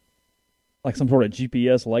football. Like some sort of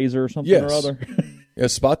GPS laser or something Yes. or other? Yeah,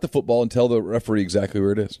 spot the football and tell the referee exactly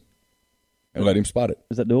where it is. And let him spot it.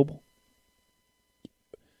 Is that doable?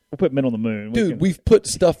 We'll put men on the moon. Dude, we've put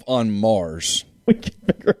stuff on Mars.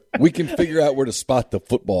 We can figure out where to spot the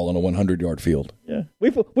football on a 100-yard field. Yeah,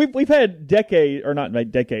 we've had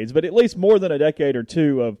decades, but at least more than a decade or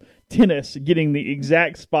two of tennis getting the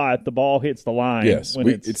exact spot the ball hits the line. Yes,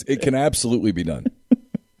 it can absolutely be done.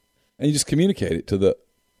 And you just communicate it to the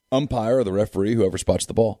umpire or the referee, whoever spots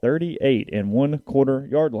the ball. 38 and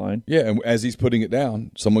 1/4 yard line. Yeah, and as he's putting it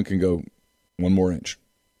down, someone can go 1 more inch.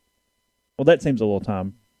 Well, that seems a little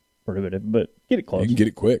time prohibitive, but get it close. You can get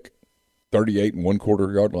it quick. 38 and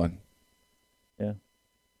 1/4 yard line. Yeah.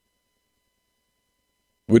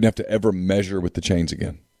 Wouldn't have to ever measure with the chains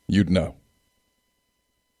again. You'd know.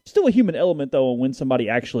 Still a human element, though, when somebody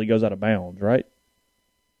actually goes out of bounds, right?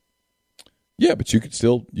 Yeah, but you could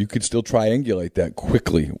still triangulate that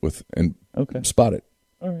quickly and spot it.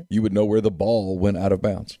 All right. You would know where the ball went out of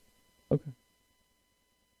bounds. Okay.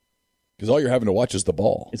 Because all you're having to watch is the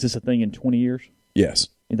ball. Is this a thing in 20 years? Yes.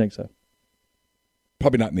 You think so?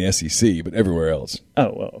 Probably not in the SEC, but everywhere else.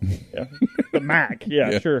 Oh, well, yeah. The MAC,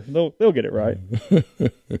 yeah, sure. They'll get it right.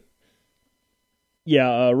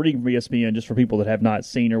 Reading from ESPN, just for people that have not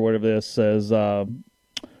seen or whatever this says,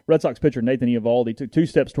 Red Sox pitcher Nathan Eovaldi took 2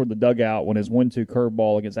 steps toward the dugout when his 1-2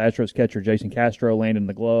 curveball against Astros catcher Jason Castro landed in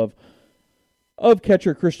the glove of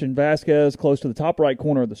catcher Christian Vasquez close to the top right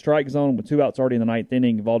corner of the strike zone. With 2 outs already in the 9th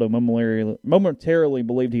inning, Eovaldi momentarily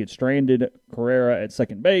believed he had stranded Carrera at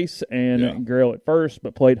second base and Guerrero at first,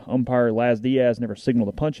 but plate umpire Laz Diaz never signaled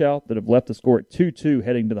a punch-out that have left the score at 2-2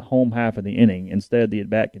 heading to the home half of the inning. Instead, the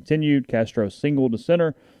at-bat continued. Castro singled to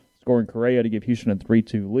center, scoring Correa to give Houston a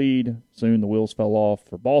 3-2 lead. Soon the wheels fell off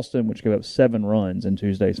for Boston, which gave up 7 runs in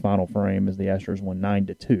Tuesday's final frame as the Astros won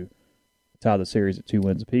 9-2. Tie the series at 2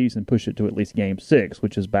 wins apiece and push it to at least Game 6,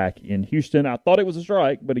 which is back in Houston. I thought it was a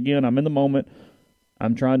strike, but again, I'm in the moment.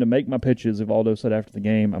 I'm trying to make my pitches. Eovaldi said after the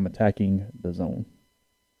game, I'm attacking the zone.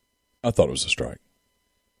 I thought it was a strike.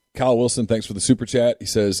 Kyle Wilson, thanks for the super chat. He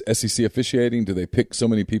says, SEC officiating, do they pick so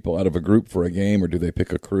many people out of a group for a game, or do they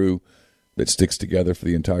pick a crew that sticks together for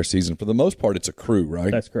the entire season? For the most part, it's a crew, right?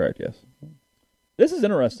 That's correct, yes. This is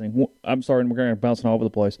interesting. I'm sorry, we're going to bounce all over the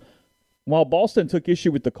place. While Boston took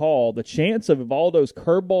issue with the call, the chance of Evaldo's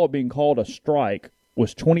curveball being called a strike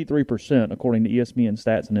was 23%, according to ESPN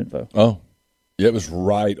Stats and Info. Oh, yeah, it was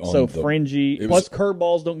right on. So fringy. Plus,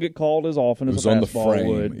 curveballs don't get called as often as a fastball would. It was on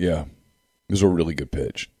the frame. Yeah, it was a really good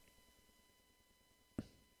pitch.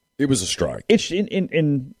 It was a strike. It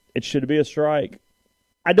should be a strike.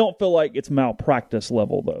 I don't feel like it's malpractice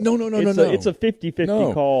level, though. No. It's a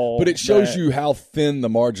 50-50 call. But it shows you how thin the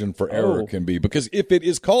margin for error can be. Because if it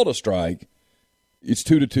is called a strike, it's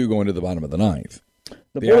 2-2 going to the bottom of the 9th.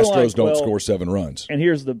 The Astros don't score 7 runs. And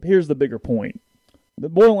here's the bigger point. The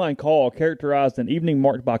borderline call characterized an evening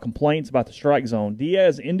marked by complaints about the strike zone.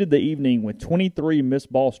 Diaz ended the evening with 23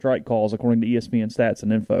 missed ball strike calls, according to ESPN Stats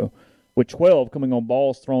and Info, with 12 coming on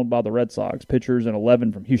balls thrown by the Red Sox pitchers and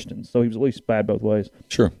 11 from Houston. So he was at least bad both ways.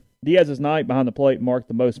 Sure. Diaz's night behind the plate marked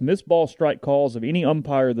the most missed ball strike calls of any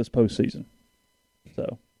umpire this postseason.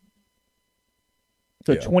 So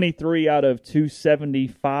 23 out of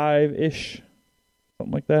 275-ish,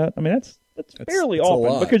 something like that. I mean, that's fairly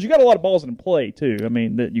often because you got a lot of balls in play, too. I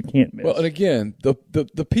mean, that you can't miss. Well, and again,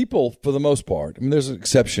 the people, for the most part, I mean, there's an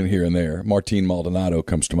exception here and there. Martin Maldonado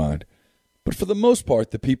comes to mind. But for the most part,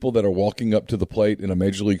 the people that are walking up to the plate in a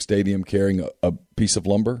Major League stadium carrying a piece of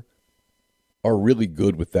lumber are really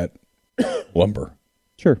good with that lumber.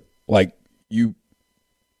 Sure. Like, you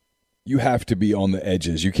have to be on the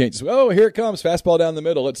edges. You can't just, here it comes, fastball down the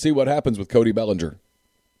middle. Let's see what happens with Cody Bellinger,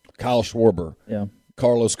 Kyle Schwarber,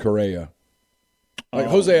 Carlos Correa. Like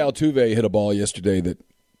Jose Altuve hit a ball yesterday that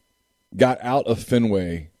got out of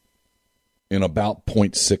Fenway in about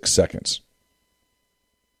 0.6 seconds.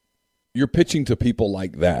 You're pitching to people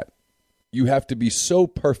like that. You have to be so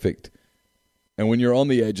perfect. And when you're on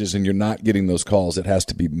the edges and you're not getting those calls, it has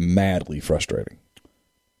to be madly frustrating.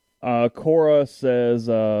 Cora says,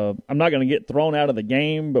 I'm not going to get thrown out of the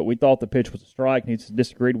game, but we thought the pitch was a strike. He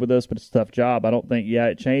disagreed with us, but it's a tough job. I don't think,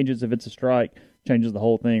 it changes if it's a strike. Changes the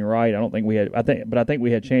whole thing, right? I think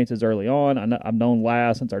we had chances early on. I've known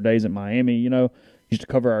Laz since our days at Miami, used to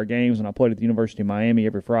cover our games when I played at the University of Miami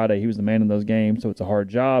every Friday. He was the man in those games, so it's a hard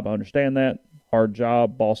job. I understand that. Hard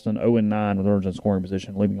job. Boston 0-9 with runners in scoring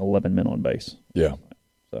position, leaving 11 men on base. Yeah.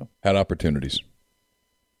 So had opportunities. It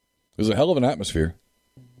was a hell of an atmosphere.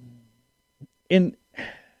 In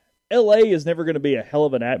L.A. is never going to be a hell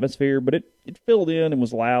of an atmosphere, but it filled in and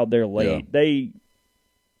was loud there late. Yeah.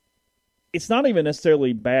 It's not even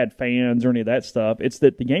necessarily bad fans or any of that stuff. It's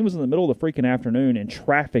that the game was in the middle of the freaking afternoon, and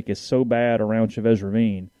traffic is so bad around Chavez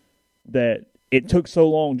Ravine that it took so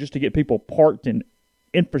long just to get people parked and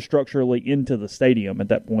infrastructurally into the stadium at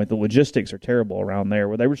that point. The logistics are terrible around there,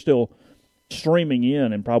 where they were still streaming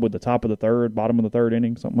in probably the top of the third, bottom of the third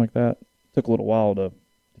inning, something like that. It took a little while to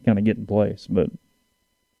kind of get in place, but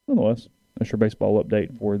nonetheless, that's your baseball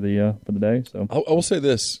update for the day. So I will say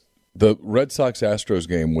this. The Red Sox-Astros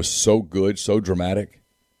game was so good, so dramatic,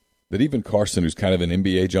 that even Carson, who's kind of an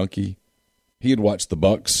NBA junkie, he had watched the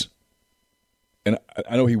Bucks. And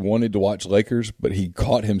I know he wanted to watch Lakers, but he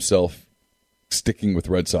caught himself sticking with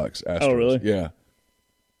Red Sox-Astros. Oh, really? Yeah.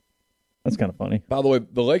 That's kind of funny. By the way,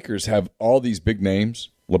 the Lakers have all these big names,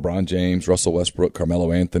 LeBron James, Russell Westbrook,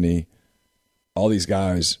 Carmelo Anthony, all these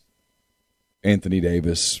guys, Anthony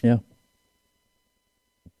Davis. Yeah.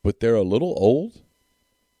 But they're a little old.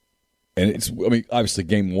 And obviously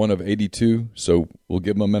game 1 of 82, so we'll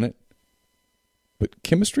give them a minute. But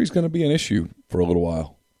chemistry is going to be an issue for a little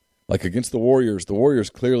while. Like against the Warriors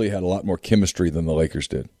clearly had a lot more chemistry than the Lakers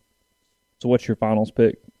did. So what's your finals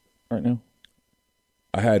pick right now?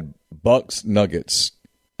 I had Bucks Nuggets,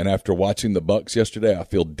 and after watching the Bucks yesterday, I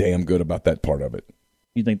feel damn good about that part of it.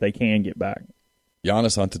 You think they can get back?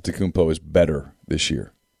 Giannis Antetokounmpo is better this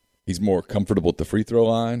year. He's more comfortable at the free throw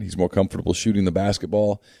line. He's more comfortable shooting the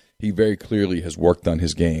basketball. He very clearly has worked on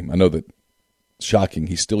his game. I know that shocking.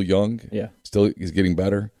 He's still young. Yeah. Still, he's getting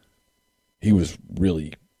better. He was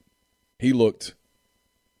really. He looked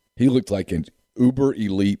like an uber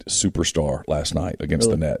elite superstar last night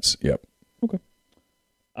against the Nets. Yep. Okay.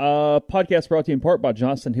 Podcast brought to you in part by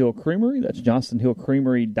Johnston Hill Creamery. That's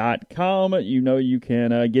johnstonhillcreamery.com. You know you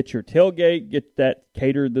can get your tailgate, get that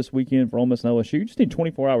catered this weekend for Ole Miss and LSU. You just need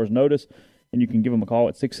 24 hours notice, and you can give them a call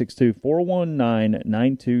at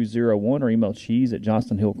 662-419-9201 or email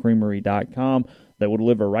cheese@johnstonhillcreamery.com. That will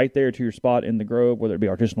deliver right there to your spot in the Grove, whether it be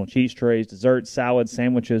artisanal cheese trays, desserts, salads,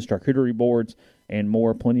 sandwiches, charcuterie boards, and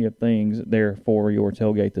more. Plenty of things there for your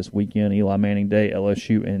tailgate this weekend. Eli Manning Day,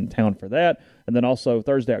 LSU in town for that. And then also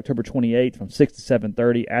Thursday, October 28th from 6 to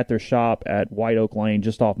 7:30 at their shop at White Oak Lane,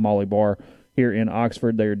 just off Molly Bar here in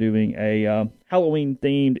Oxford. They are doing a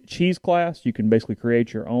Halloween-themed cheese class. You can basically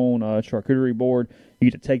create your own charcuterie board.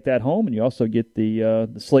 You get to take that home, and you also get the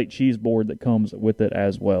slate cheese board that comes with it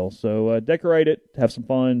as well. So decorate it, have some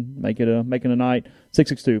fun, make it a night.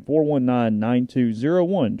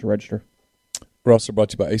 662-419-9201 to register. We're also brought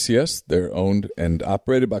to you by ACS. They're owned and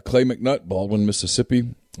operated by Clay McNutt, Baldwin,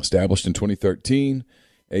 Mississippi. Established in 2013,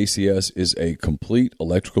 ACS is a complete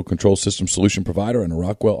electrical control system solution provider and a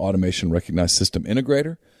Rockwell Automation recognized system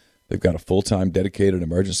integrator. They've got a full-time dedicated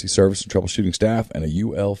emergency service and troubleshooting staff and a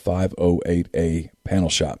UL508A panel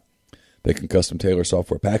shop. They can custom tailor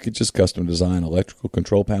software packages, custom design electrical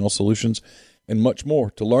control panel solutions, and much more.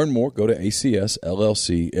 To learn more, go to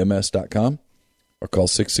acsllcms.com or call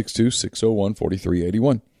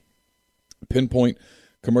 662-601-4381. Pinpoint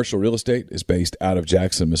Commercial Real Estate is based out of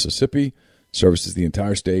Jackson, Mississippi, services the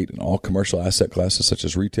entire state and all commercial asset classes such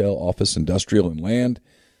as retail, office, industrial, and land.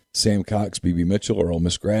 Sam Cox, B.B. Mitchell are Ole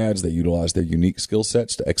Miss grads. They utilize their unique skill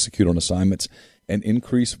sets to execute on assignments and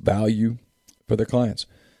increase value for their clients.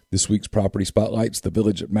 This week's property spotlights the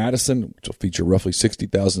Village at Madison, which will feature roughly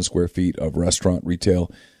 60,000 square feet of restaurant,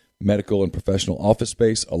 retail, medical, and professional office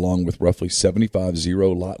space, along with roughly 75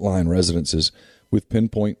 zero-lot line residences, with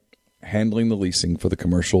Pinpoint handling the leasing for the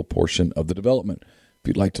commercial portion of the development. If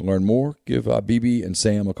you'd like to learn more, give BB and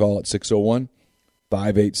Sam a call at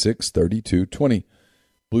 601-586-3220.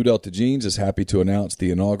 Blue Delta Jeans is happy to announce the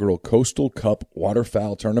inaugural Coastal Cup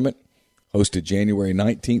Waterfowl Tournament, hosted January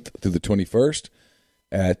 19th through the 21st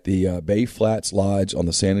at the Bay Flats Lodge on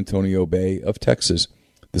the San Antonio Bay of Texas.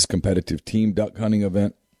 This competitive team duck hunting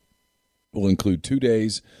event will include 2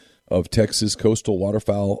 days of Texas coastal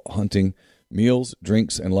waterfowl hunting, meals,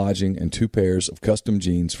 drinks, and lodging, and 2 pairs of custom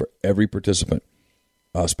jeans for every participant.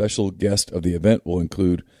 A special guest of the event will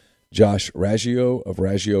include Josh Raggio of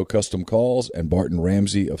Raggio Custom Calls and Barton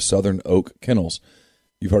Ramsey of Southern Oak Kennels.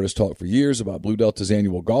 You've heard us talk for years about Blue Delta's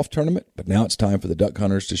annual golf tournament, but now it's time for the duck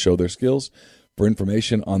hunters to show their skills. For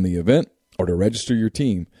information on the event or to register your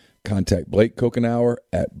team, contact Blake Kokenauer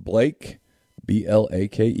at Blake,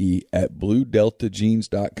 B-L-A-K-E, at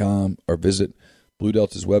BlueDeltaJeans.com or visit Blue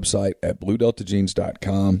Delta's website at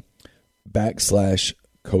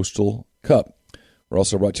BlueDeltaJeans.com/Coastal Cup. We're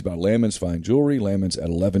also brought to you by Lamons Fine Jewelry. Lamons at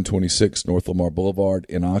 1126 North Lamar Boulevard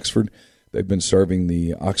in Oxford. They've been serving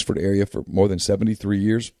the Oxford area for more than 73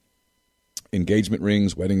 years. Engagement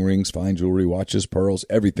rings, wedding rings, fine jewelry, watches, pearls,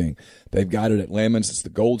 everything. They've got it at Lamons. It's the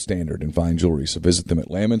gold standard in fine jewelry. So visit them at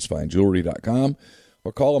LamonsFineJewelry.com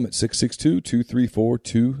or call them at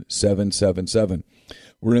 662-234-2777.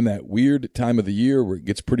 We're in that weird time of the year where it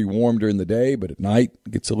gets pretty warm during the day, but at night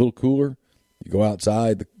it gets a little cooler. You go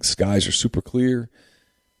outside, the skies are super clear.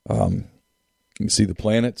 You can see the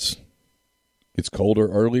planets. It's colder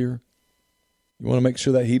earlier. You want to make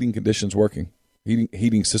sure that heating condition's working.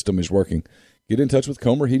 Heating system is working. Get in touch with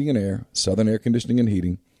Comer Heating and Air, Southern Air Conditioning and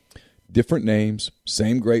Heating. Different names,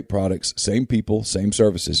 same great products, same people, same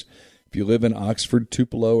services. If you live in Oxford,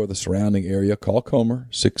 Tupelo, or the surrounding area, call Comer,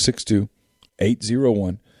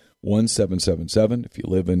 662-801-1777. If you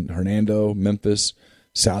live in Hernando, Memphis,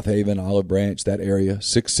 South Haven, Olive Branch, that area,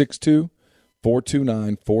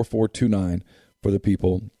 662-429-4429 for the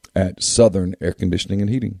people at Southern Air Conditioning and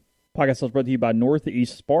Heating. Podcast is brought to you by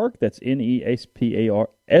Northeast Spark. That's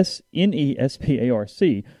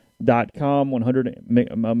NESPARC.com. 100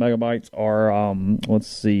 megabytes are, let's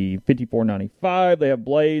see, $54.95. They have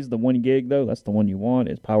Blaze, the 1 gig, though. That's the one you want.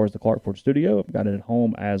 It powers the Clark Ford Studio. I've got it at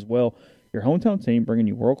home as well. Your hometown team bringing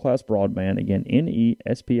you world-class broadband. Again,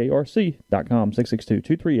 NESPARC.com,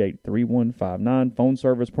 662-238-3159. Phone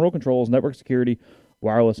service, parental controls, network security,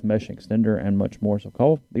 wireless mesh extender, and much more. So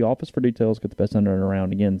call the office for details. Get the best internet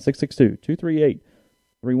around. Again, 662-238-3159.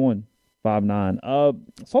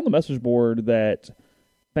 It's on the message board that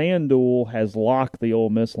FanDuel has locked the Ole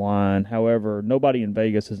Miss line. However, nobody in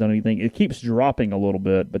Vegas has done anything. It keeps dropping a little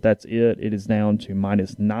bit, but that's it. It is down to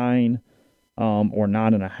 -9 or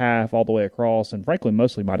 9.5 all the way across, and frankly,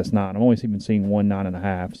 mostly -9. I'm only even seeing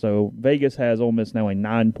 9.5. So Vegas has Ole Miss now a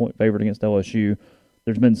 9-point favorite against LSU.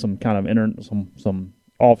 There's been some kind of some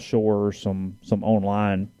offshore, some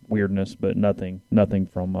online weirdness, but nothing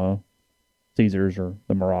from Caesars or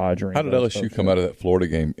the Mirage or anything. How did LSU come out of that Florida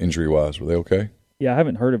game injury-wise? Were they okay? Yeah, I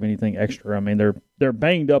haven't heard of anything extra. I mean, they're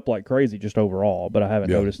banged up like crazy just overall, but I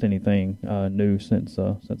haven't noticed anything new since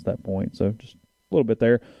that point. So just a little bit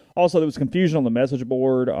there. Also, there was confusion on the message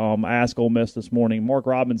board. I asked Ole Miss this morning. Mark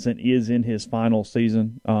Robinson is in his final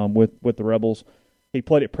season with the Rebels. He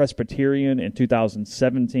played at Presbyterian in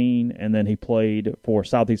 2017, and then he played for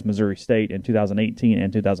Southeast Missouri State in 2018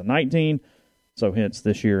 and 2019. So hence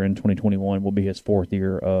this year in 2021 will be his fourth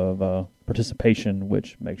year of participation,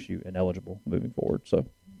 which makes you ineligible moving forward. So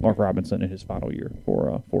Mark Robinson in his final year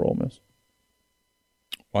for Ole Miss.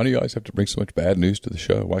 Why do you always have to bring so much bad news to the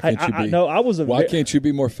show? Why can't you be? Why can't you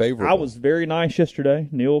be more favorable? I was very nice yesterday.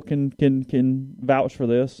 Neil can vouch for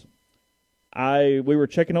this. We were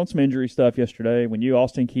checking on some injury stuff yesterday when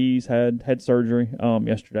Austin Keys had surgery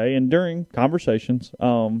yesterday, and during conversations,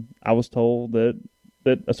 I was told that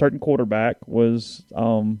a certain quarterback was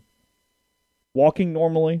walking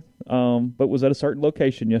normally, but was at a certain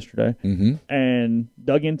location yesterday, and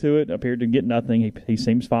dug into it. Appeared to get nothing. He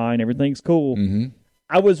seems fine. Everything's cool.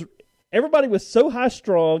 Everybody was so high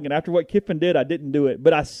strung, and after what Kiffin did, I didn't do it.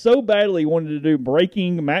 But I so badly wanted to do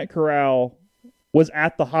breaking. Matt Corral was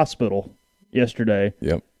at the hospital yesterday.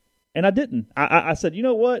 Yep. And I didn't. I said, you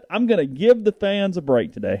know what? I'm going to give the fans a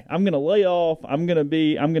break today. I'm going to lay off. I'm going to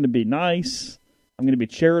be nice. I'm going to be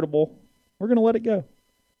charitable. We're going to let it go.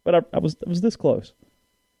 But I was this close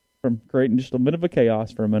from creating just a bit of a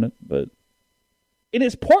chaos for a minute. But it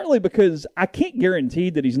is partly because I can't guarantee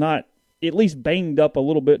that he's not at least banged up a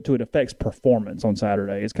little bit to it affects performance on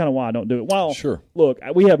Saturday. It's kind of why I don't do it. Well, sure. Look,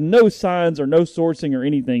 we have no signs or no sourcing or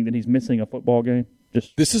anything that he's missing a football game.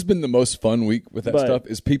 This has been the most fun week with that stuff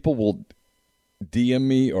is people will DM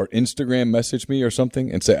me or Instagram message me or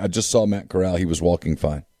something and say, I just saw Matt Corral. He was walking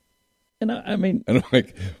fine. And I mean, and I'm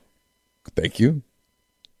like, thank you.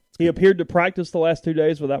 He appeared to practice the last 2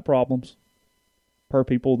 days without problems, per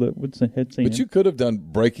people that had seen But him. you could have done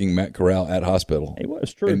breaking Matt Corral at hospital. It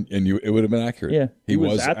was true. And it would have been accurate. Yeah. He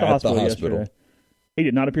was at the hospital yesterday. He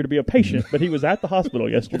did not appear to be a patient, but he was at the hospital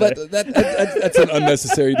yesterday. Well, that's an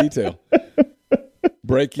unnecessary detail.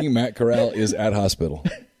 Breaking Matt Corral is at hospital.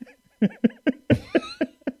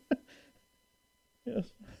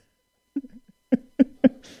 Yes.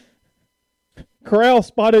 Corral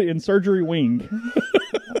spotted in surgery wing.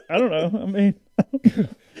 I don't know. I mean,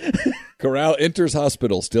 Corral enters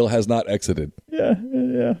hospital, still has not exited.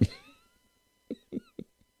 Yeah.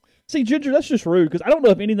 See, Ginger, that's just rude because I don't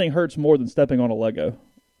know if anything hurts more than stepping on a Lego.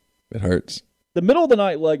 It hurts. The middle of the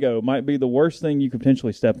night Lego might be the worst thing you could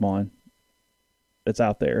potentially step on that's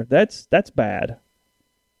out there. That's bad.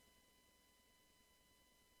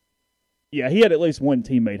 Yeah, he had at least one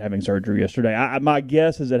teammate having surgery yesterday. My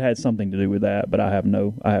guess is it had something to do with that, but I have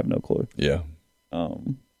no clue. Yeah.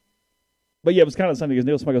 But yeah, it was kind of something because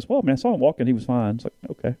Neil Smith goes, well, man, I saw him walking. He was fine. It's like,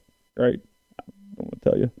 okay, great. I don't want to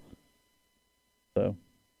tell you. So.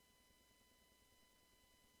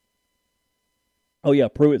 Oh, yeah,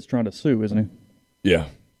 Pruitt's trying to sue, isn't he? Yeah.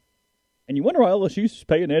 And you wonder why LSU's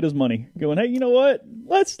paying Ed his money, going, hey, you know what?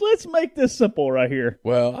 Let's make this simple right here.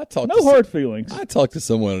 Well, hard feelings. I talked to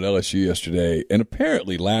someone at LSU yesterday, and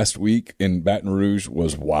apparently last week in Baton Rouge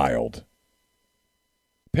was wild.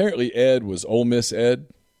 Apparently Ed was Ole Miss Ed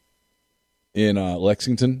in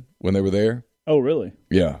Lexington when they were there. Oh, really?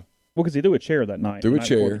 Yeah. Well, because he threw a chair that night. Threw a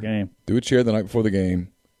chair. Before the game. Threw a chair the night before the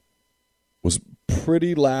game. Was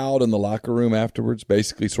pretty loud in the locker room afterwards,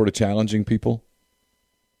 basically sort of challenging people.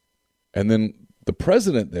 And then the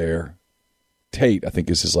president there, Tate, I think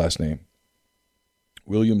is his last name.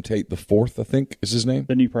 William Tate the Fourth, I think is his name.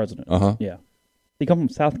 The new president. Uh-huh. Yeah. He come from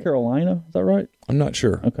South Carolina? Is that right? I'm not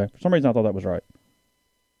sure. Okay. For some reason, I thought that was right.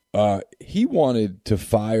 He wanted to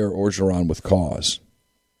fire Orgeron with cause.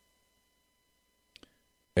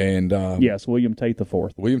 And yes, William Tate the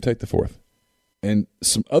Fourth. William Tate the Fourth. And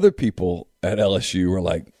some other people at LSU were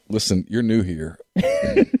like, listen, you're new here.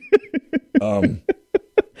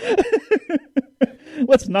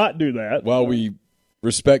 Let's not do that. While we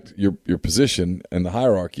respect your position and the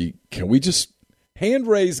hierarchy, can we just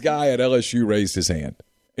hand-raised guy at LSU raised his hand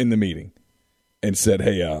in the meeting and said,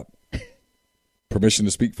 hey, permission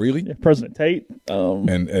to speak freely? Yeah, President Tate. And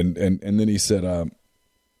then he said,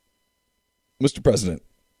 Mr. President,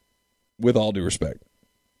 with all due respect,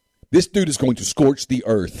 this dude is going to scorch the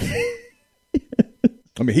earth.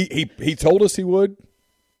 I mean, he told us he would.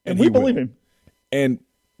 And we believe him. And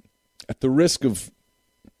at the risk of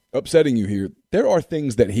upsetting you here, there are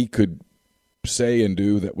things that he could say and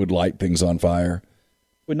do that would light things on fire.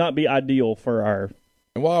 Would not be ideal for our.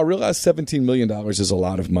 And while I realize $17 million is a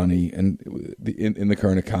lot of money and in the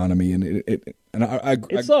current economy, and it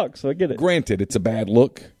sucks. I get it. Granted, it's a bad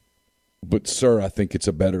look, but sir, I think it's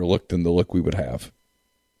a better look than the look we would have.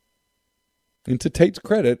 And to Tate's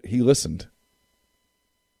credit, he listened.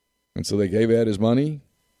 And so they gave Ed his money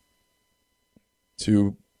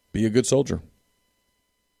to be a good soldier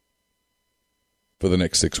for the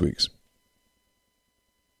next 6 weeks.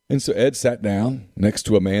 And so Ed sat down next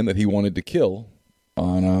to a man that he wanted to kill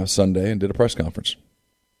on a Sunday and did a press conference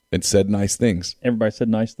and said nice things. Everybody said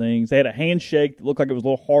nice things. They had a handshake that looked like it was a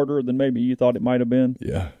little harder than maybe you thought it might have been.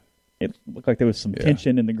 Yeah. It looked like there was some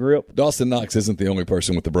tension in the grip. Dawson Knox isn't the only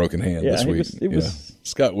person with the broken hand this week. It was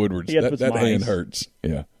Scott Woodward's that hand hurts.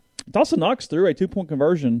 Yeah. Dawson Knox threw a 2-point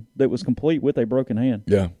conversion that was complete with a broken hand.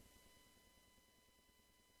 Yeah.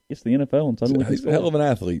 It's the NFL, and suddenly he's a hell of an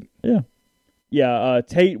athlete. Yeah. Yeah,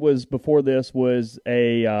 Tate was, before this, was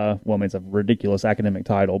it's a ridiculous academic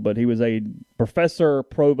title, but he was a professor,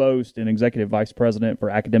 provost, and executive vice president for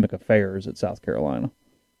academic affairs at South Carolina.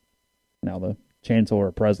 Now the chancellor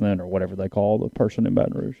or president or whatever they call the person in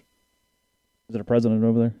Baton Rouge. Is it a president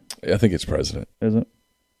over there? I think it's president. Is it?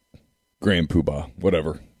 Grand Poobah,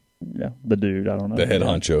 whatever. Yeah, the dude, I don't know. The head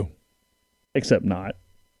honcho. Except not.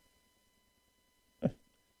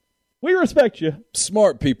 We respect you.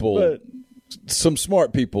 Smart people, some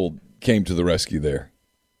smart people came to the rescue there.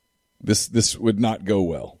 This would not go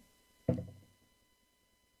well.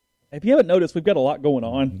 If you haven't noticed, we've got a lot going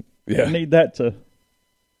on. Yeah. I need that to...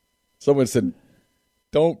 Someone said,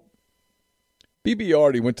 BB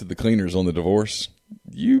already went to the cleaners on the divorce.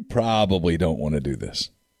 You probably don't want to do this.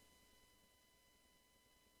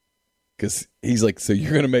 Because he's like, so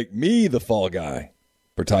you're going to make me the fall guy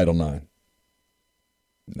for Title IX?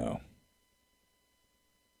 No.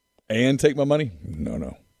 And take my money?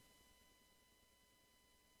 No.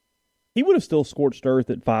 He would have still scorched earth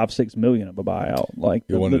at $5-6 million of a buyout. Like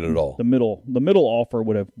he wanted it all. The middle offer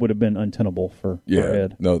would have been untenable for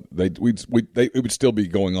Ed. No, it would still be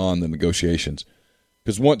going on the negotiations,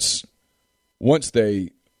 because once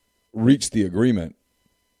they reached the agreement,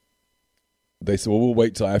 they said, well, we'll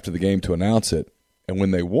wait till after the game to announce it. And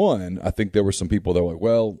when they won, I think there were some people that were like,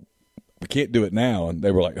 well, we can't do it now. And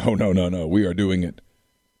they were like, oh, no, we are doing it.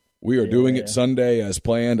 We are doing it Sunday as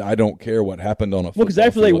planned. I don't care what happened on a football Well, because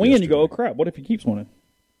after they win, yesterday. you go, oh, crap, what if he keeps winning?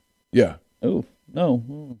 Yeah. Oh,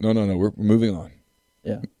 no. No, we're moving on.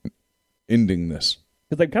 Yeah. Ending this.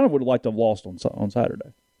 Because they kind of would have liked to have lost on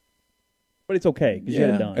Saturday. But it's okay, because you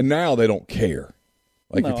had it done. And now they don't care.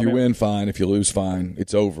 Like, if you win, fine. If you lose, fine.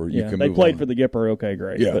 It's over. You can move on. They played for the Gipper, okay,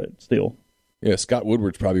 great. Yeah. But still. Yeah, Scott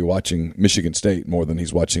Woodward's probably watching Michigan State more than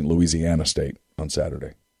he's watching Louisiana State on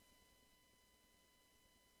Saturday.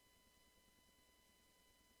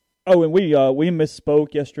 Oh, and we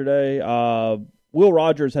misspoke yesterday. Will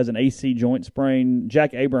Rogers has an AC joint sprain.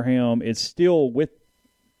 Jack Abraham is still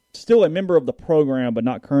a member of the program, but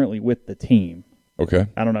not currently with the team. Okay.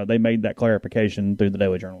 I don't know. They made that clarification through the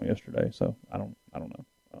Daily Journal yesterday, so I don't know.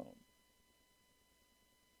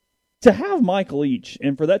 To have Mike Leach,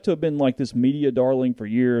 and for that to have been like this media darling for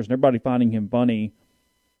years, and everybody finding him funny,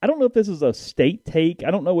 I don't know if this is a state take. I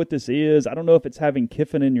don't know what this is. I don't know if it's having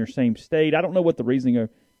Kiffin in your same state. I don't know what the reasoning of.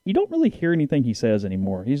 You don't really hear anything he says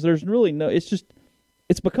anymore. There's really no.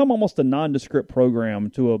 It's become almost a nondescript program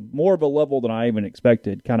to a more of a level than I even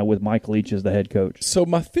expected. Kind of with Mike Leach as the head coach. So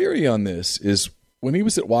my theory on this is when he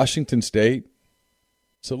was at Washington State,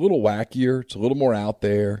 it's a little wackier. It's a little more out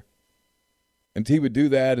there. And he would do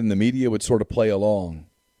that, and the media would sort of play along.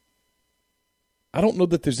 I don't know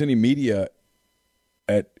that there's any media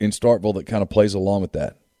in Starkville that kind of plays along with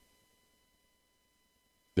that.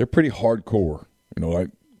 They're pretty hardcore,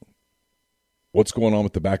 like what's going on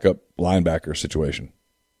with the backup linebacker situation.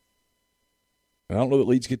 I don't know that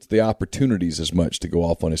Leach gets the opportunities as much to go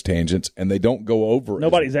off on his tangents, and they don't go over.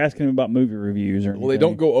 Nobody's asking him about movie reviews or anything. Well, they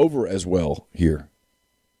don't go over as well here.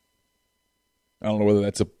 I don't know whether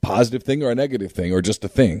that's a positive thing or a negative thing or just a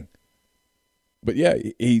thing. But yeah,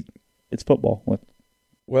 it's football. What?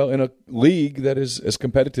 Well, in a league that is as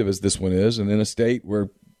competitive as this one is, and in a state where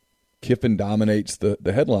Kiffin dominates the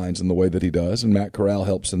headlines in the way that he does, and Matt Corral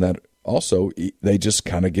helps in that also, they just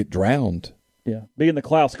kind of get drowned. Yeah, being the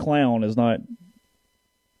Klaus clown is not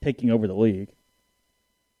taking over the league.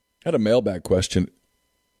 I had a mailbag question.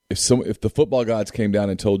 If the football gods came down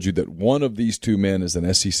and told you that one of these two men is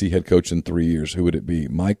an SEC head coach in 3 years, who would it be,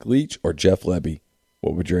 Mike Leach or Jeff Lebby?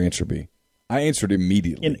 What would your answer be? I answered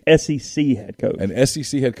immediately. An SEC head coach. An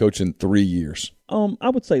SEC head coach in 3 years. I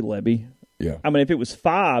would say Lebby. Yeah. I mean, if it was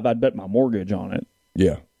 5, I'd bet my mortgage on it.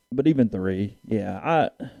 Yeah. But even 3, yeah.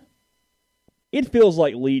 It feels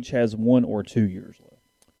like Leach has 1 or 2 years left.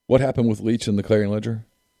 What happened with Leach in the Clarion Ledger?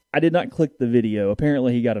 I did not click the video.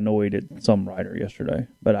 Apparently, he got annoyed at some writer yesterday,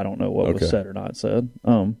 but I don't know what was said or not said.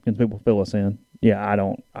 Can people fill us in? Yeah,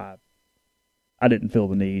 I didn't feel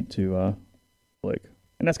the need to click,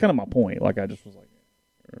 and that's kind of my point. Like I just was like,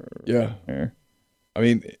 yeah. I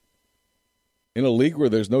mean, in a league where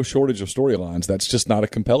there's no shortage of storylines, that's just not a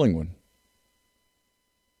compelling one.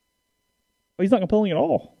 Well, he's not compelling at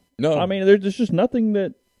all. No, I mean, there's just nothing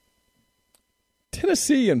that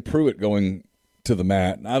Tennessee and Pruitt going to the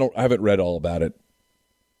mat. I haven't read all about it.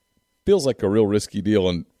 Feels like a real risky deal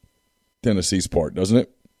on Tennessee's part, doesn't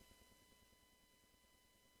it?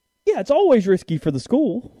 Yeah, it's always risky for the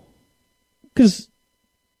school because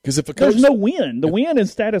if a coach, there's no win. The win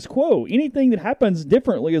is status quo. Anything that happens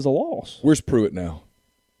differently is a loss. Where's Pruitt now?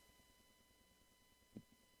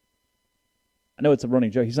 I know it's a running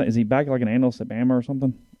joke. Is he back like an analyst at Bama or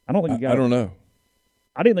something? I don't think he got. I don't know.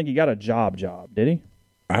 I didn't think he got a job. Did he?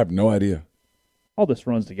 I have no idea. All this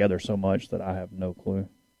runs together so much that I have no clue.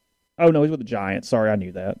 Oh, no, he's with the Giants. Sorry, I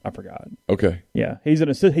knew that. I forgot. Okay. Yeah, he's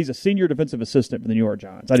a senior defensive assistant for the New York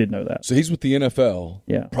Giants. I didn't know that. So he's with the NFL.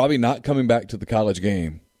 Yeah. Probably not coming back to the college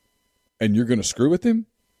game, and you're going to screw with him?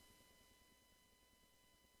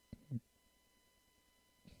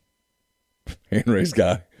 Hand-raised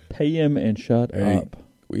guy. Pay him and shut up.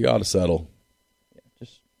 We ought to settle. Yeah,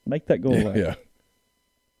 just make that go away. Yeah.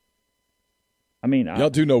 I mean, y'all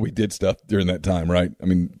do know we did stuff during that time, right? I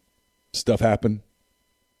mean, stuff happened.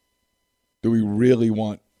 Do we really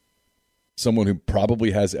want someone who probably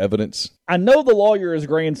has evidence? I know the lawyer is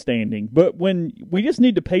grandstanding, but when we just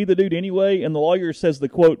need to pay the dude anyway, and the lawyer says the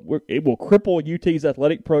quote, it will cripple UT's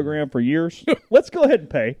athletic program for years, let's go ahead and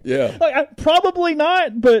pay. Yeah. Probably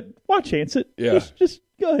not, but why chance it? Yeah. Just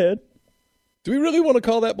go ahead. Do we really want to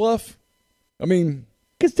call that bluff? I mean,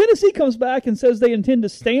 because Tennessee comes back and says they intend to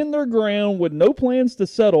stand their ground with no plans to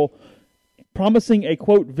settle, promising a,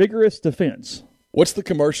 quote, vigorous defense. What's the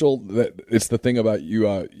commercial that it's the thing about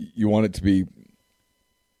you you want it to be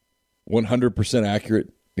 100%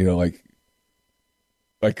 accurate? You know, like,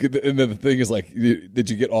 and then the thing is like, did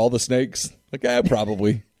you get all the snakes? Like,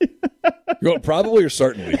 probably. You want probably or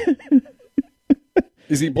certainly?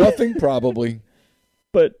 Is he bluffing? Probably.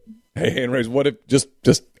 But hey, hand raised. What if just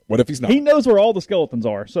what if he's not? He knows where all the skeletons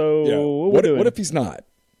are. So yeah. What if he's not?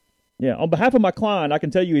 Yeah, on behalf of my client, I can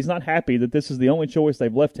tell you he's not happy that this is the only choice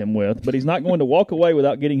they've left him with, but he's not going to walk away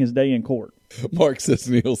without getting his day in court. Mark says,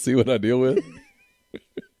 Neil, see what I deal with?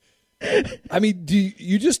 I mean,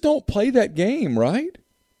 you just don't play that game, right?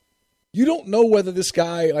 You don't know whether this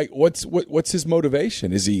guy, like, what's his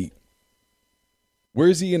motivation? Where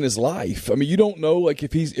is he in his life? I mean, you don't know, like,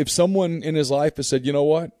 if someone in his life has said, you know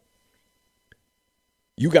what?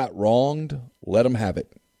 You got wronged, let him have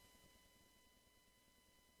it.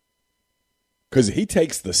 Because he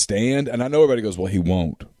takes the stand, and I know everybody goes, well, he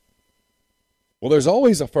won't. Well, there's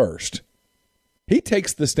always a first. He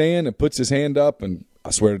takes the stand and puts his hand up, and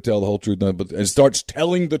I swear to tell the whole truth, and starts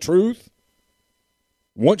telling the truth.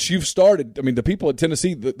 Once you've started, I mean, the people at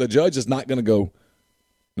Tennessee, the judge is not going to go,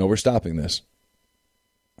 no, we're stopping this.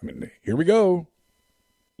 I mean, here we go.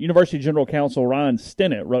 University General Counsel Ryan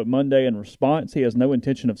Stennett wrote Monday in response, he has no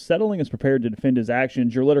intention of settling and is prepared to defend his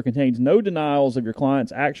actions. Your letter contains no denials of your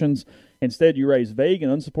client's actions. Instead, you raise vague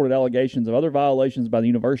and unsupported allegations of other violations by the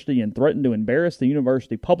university and threaten to embarrass the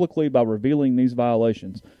university publicly by revealing these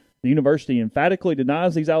violations. The university emphatically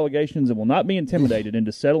denies these allegations and will not be intimidated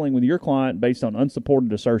into settling with your client based on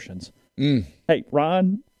unsupported assertions. Hey,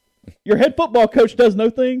 Ryan, your head football coach does know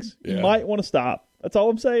things. Yeah. You might want to stop. That's all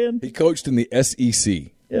I'm saying. He coached in the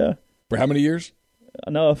SEC. Yeah. For how many years?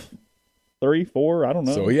 Enough. 3, 4, I don't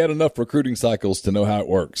know. So he had enough recruiting cycles to know how it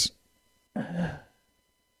works.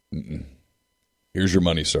 Here's your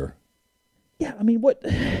money, sir. Yeah, I mean, what?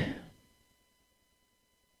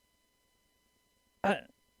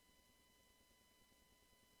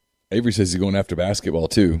 Avery says he's going after basketball,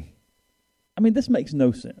 too. I mean, this makes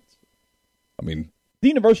no sense. I mean, the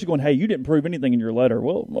university going, hey, you didn't prove anything in your letter.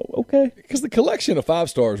 Well, okay. Because the collection of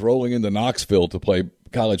 5-stars rolling into Knoxville to play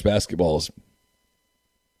college basketball is,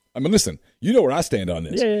 I mean, listen, you know where I stand on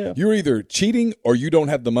this. Yeah. You're either cheating or you don't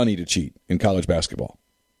have the money to cheat in college basketball.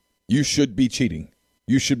 You should be cheating.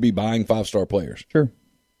 You should be buying 5-star players. Sure.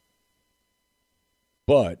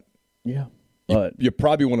 But you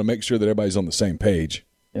probably want to make sure that everybody's on the same page.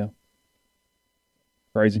 Yeah.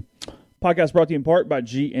 Crazy. Podcast brought to you in part by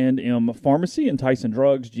G&M Pharmacy and Tyson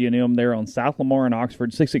Drugs. G&M there on South Lamar in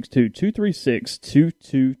Oxford,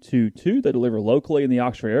 662-236-2222. They deliver locally in the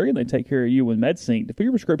Oxford area, and they take care of you with MedSync. To fill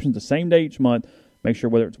your prescriptions the same day each month, make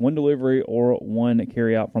sure whether it's one delivery or one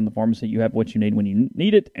carry-out from the pharmacy, you have what you need when you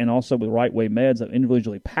need it, and also with Right Way Meds that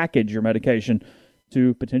individually package your medication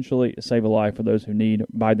to potentially save a life for those who need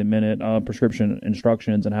by-the-minute prescription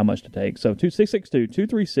instructions and how much to take. So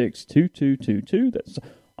 662-236-2222. That's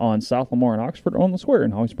on South Lamar in Oxford, on the square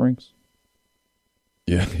in Holly Springs.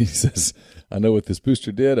 Yeah, he says, I know what this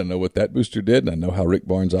booster did, I know what that booster did, and I know how Rick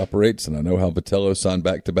Barnes operates, and I know how Vitello signed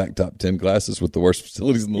back-to-back top 10 classes with the worst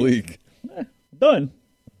facilities in the league. Done.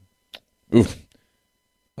 Oof.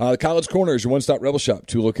 The College Corner is your one-stop Rebel Shop.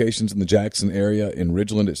 2 locations in the Jackson area. In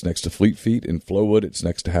Ridgeland, it's next to Fleet Feet. In Flowood, it's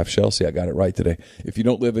next to Half Shell. See, I got it right today. If you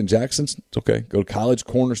don't live in Jackson, it's okay. Go to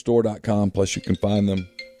collegecornerstore.com. Plus, you can find them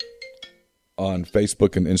on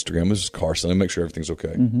Facebook and Instagram. This is Carson. Let me make sure everything's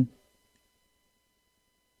okay. Mm-hmm.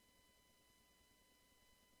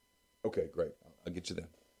 Okay, great. I'll get you there.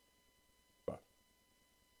 Bye.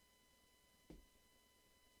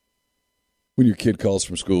 When your kid calls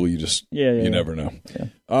from school, you just you never know.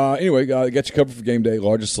 Yeah. Anyway, got you covered for game day.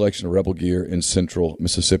 Largest selection of Rebel gear in Central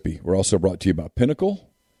Mississippi. We're also brought to you by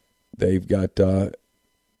Pinnacle. They've got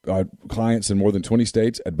clients in more than 20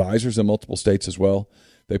 states, advisors in multiple states as well.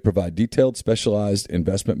 They provide detailed, specialized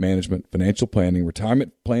investment management, financial planning,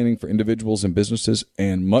 retirement planning for individuals and businesses,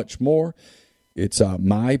 and much more. It's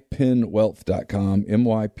mypinwealth.com,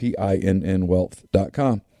 MYPINN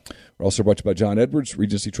wealth.com. We're also brought to you by John Edwards,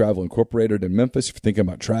 Regency Travel Incorporated in Memphis. If you're thinking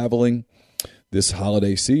about traveling this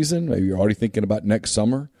holiday season, maybe you're already thinking about next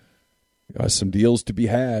summer, some deals to be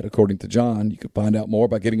had, according to John. You can find out more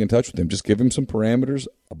by getting in touch with him. Just give him some parameters,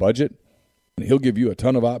 a budget, and he'll give you a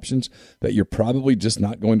ton of options that you're probably just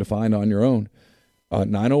not going to find on your own.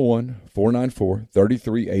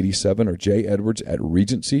 901-494-3387 or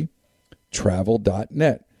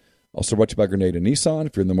jedwards@regencytravel.net. Also brought to you by Grenada Nissan.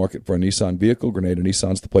 If you're in the market for a Nissan vehicle, Grenada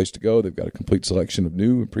Nissan's the place to go. They've got a complete selection of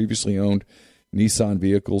new and previously owned Nissan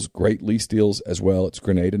vehicles, great lease deals as well. It's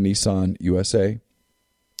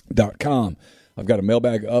GrenadaNissanUSA.com. I've got a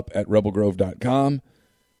mailbag up at rebelgrove.com.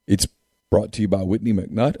 It's brought to you by Whitney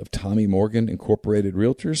McNutt of Tommy Morgan Incorporated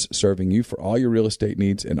Realtors, serving you for all your real estate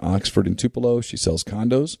needs in Oxford and Tupelo. She sells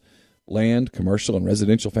condos, land, commercial, and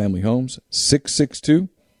residential family homes.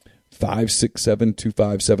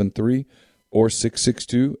 662-567-2573 or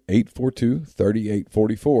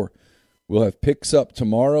 662-842-3844. We'll have picks up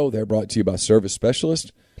tomorrow. They're brought to you by Service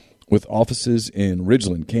Specialist with offices in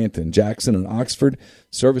Ridgeland, Canton, Jackson, and Oxford.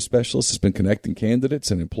 Service Specialist has been connecting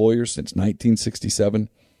candidates and employers since 1967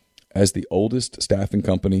 as the oldest staffing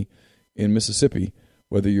company in Mississippi.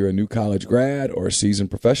 Whether you're a new college grad or a seasoned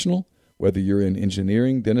professional, whether you're in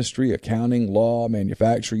engineering, dentistry, accounting, law,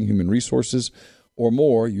 manufacturing, human resources, or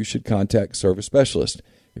more, you should contact Service Specialist.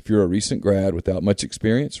 If you're a recent grad without much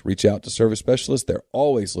experience, reach out to Service Specialist. They're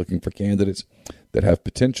always looking for candidates that have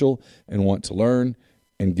potential and want to learn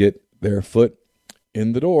and get their foot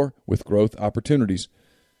in the door with growth opportunities.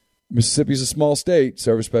 Mississippi's a small state.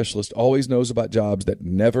 Service Specialist always knows about jobs that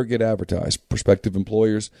never get advertised. Prospective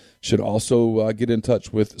employers should also get in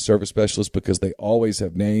touch with Service Specialist because they always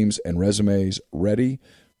have names and resumes ready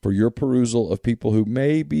for your perusal of people who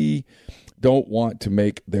maybe don't want to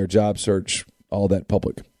make their job search all that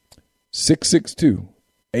public.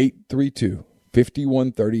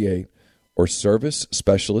 662-832-5138 or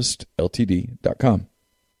servicespecialistltd.com.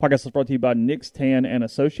 Podcast is brought to you by Nick's Tan and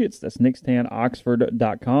Associates. That's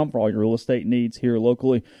nickstanoxford.com for all your real estate needs here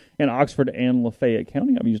locally in Oxford and Lafayette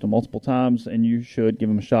County. I've used them multiple times, and you should give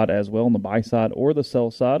them a shot as well on the buy side or the sell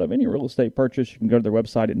side of any real estate purchase. You can go to their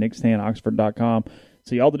website at nickstanoxford.com.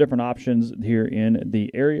 See all the different options here in the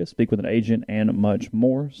area, speak with an agent, and much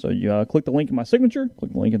more. So you click the link in my signature,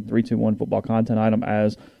 click the link in the 321 football content item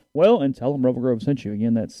as well, and tell them Rebel Grove sent you.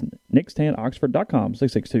 Again, that's nickstanoxford.com,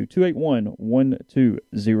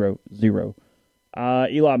 662-281-1200.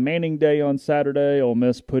 Eli Manning Day on Saturday. Ole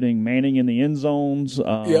Miss putting Manning in the end zones.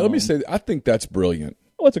 Let me say, I think that's brilliant.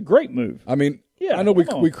 Oh, it's a great move. I mean, Yeah, I know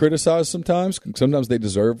we criticize sometimes. Sometimes they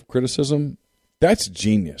deserve criticism. That's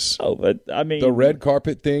genius. Oh, but I mean, The red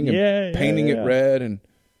carpet thing and painting yeah. it red, and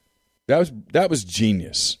that was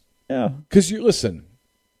genius. yeah, Because you're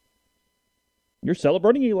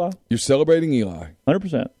celebrating Eli, celebrating Eli,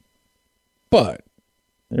 100%. but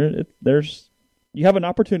There's you have an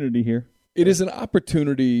opportunity here. it is an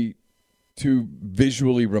opportunity to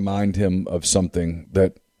visually remind him of something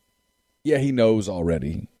that, he knows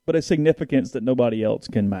already. But a significance that nobody else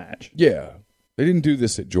can match. Yeah, they didn't do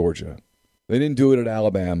this at Georgia. They didn't do it at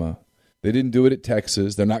Alabama. They didn't do it at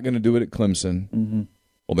Texas. They're not going to do it at Clemson. Mm-hmm.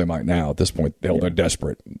 Well, they might now. At this point, they're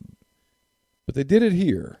desperate. But they did it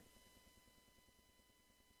here.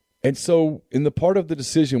 And so in the part of the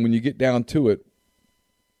decision, when you get down to it,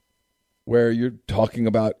 where you're talking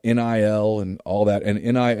about NIL and all that, and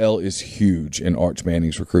NIL is huge in Arch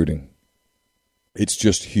Manning's recruiting. It's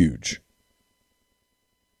just huge.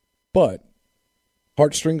 But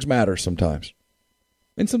heartstrings matter sometimes.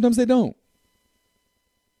 And sometimes they don't.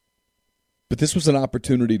 But this was an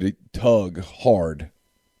opportunity to tug hard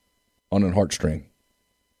on a heartstring.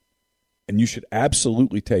 And you should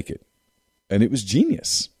absolutely take it. And it was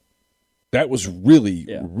genius. That was really,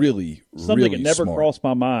 really, Something really that never smart. crossed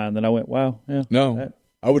my mind. Then I went, wow, yeah. No,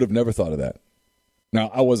 I would have never thought of that. Now,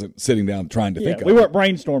 I wasn't sitting down trying to think of we it. weren't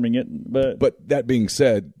brainstorming it, but But that being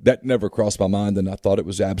said, that never crossed my mind, and I thought it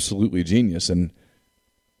was absolutely genius. And,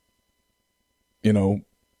 he'll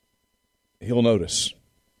notice.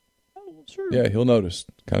 sure. Yeah, he'll notice.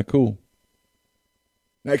 Kind of cool.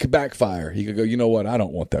 Now, it could backfire. He could go, you know what? I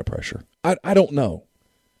don't want that pressure. I don't know.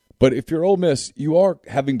 But if you're Ole Miss, you are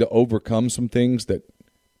having to overcome some things that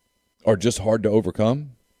are just hard to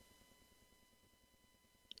overcome.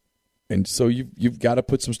 And so you've got to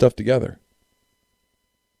put some stuff together.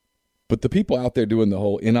 But the people out there doing the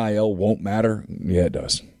whole NIL won't matter, yeah, it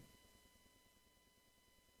does.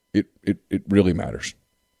 It really matters.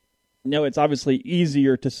 No, it's obviously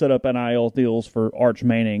easier to set up NIL deals for Arch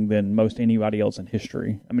Manning than most anybody else in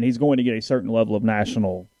history. I mean, he's going to get a certain level of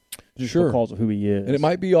national just because of who he is. And it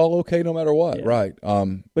might be all okay no matter what, right?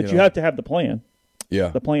 But you have to have the plan. Yeah.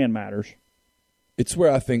 The plan matters. It's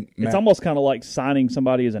where I think It's almost kind of like signing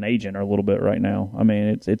somebody as an agent a little bit right now. I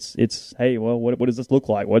mean, it's hey, well, what does this look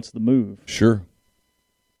like? What's the move? Sure.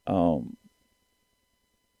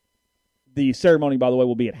 The ceremony, by the way,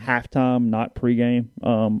 will be at halftime, not pregame.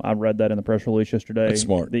 I read that in the press release yesterday. That's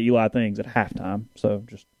smart. The Eli thing's at halftime, so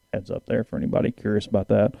just heads up there for anybody curious about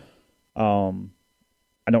that.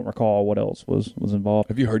 I don't recall what else was involved.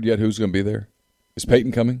 Have you heard yet who's going to be there? Is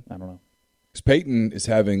Peyton coming? I don't know. Because Peyton is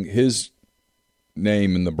having his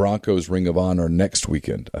name in the Broncos Ring of Honor next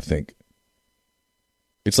weekend, I think.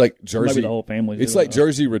 It's like Jersey. Maybe the whole family's It's doing like that.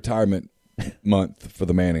 Jersey retirement month for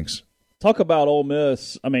the Mannings. Talk about Ole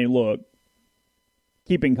Miss. I mean, look,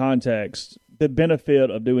 keeping context, the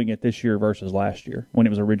benefit of doing it this year versus last year when it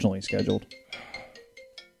was originally scheduled.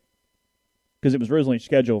 Because it was originally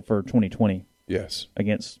scheduled for 2020 Yes.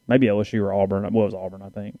 against maybe LSU or Auburn. Well, it was Auburn, I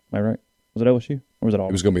think. Am I right? Was it LSU or was it Auburn?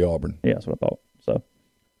 It was going to be Auburn. Yeah, that's what I thought. So,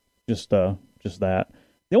 just that.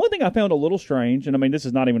 The only thing I found a little strange, and I mean, this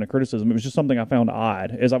is not even a criticism, it was just something I found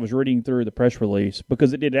odd as I was reading through the press release,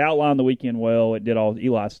 because it did outline the weekend well, it did all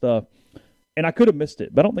Eli stuff, and I could have missed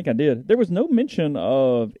it, but I don't think I did. There was no mention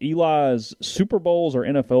of Eli's Super Bowls or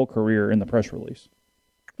NFL career in the press release,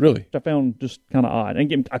 Really? which I found just kind of odd. And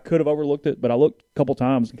again, I could have overlooked it, but I looked a couple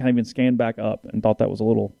times and kind of even scanned back up and thought that was a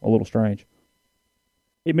little strange.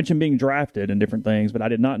 It mentioned being drafted and different things, but I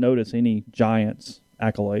did not notice any Giants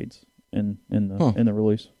accolades in the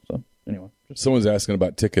release. So anyway, Someone's asking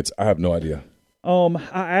about tickets. I have no idea.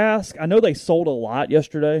 I know they sold a lot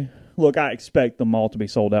yesterday. Look, I expect them all to be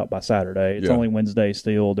sold out by Saturday. It's only Wednesday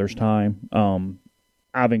still. There's time.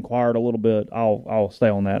 I've inquired a little bit. I'll stay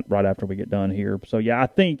on that right after we get done here. So yeah, I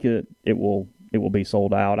think it will be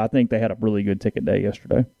sold out. I think they had a really good ticket day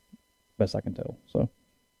yesterday, best I can tell. So.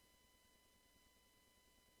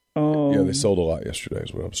 Yeah, they sold a lot yesterday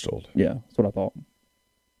is what I was told. Yeah, that's what I thought.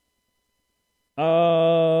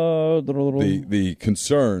 The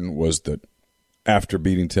concern was that after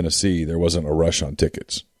beating Tennessee, there wasn't a rush on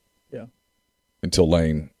tickets. Yeah. Until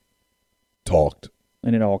Lane talked.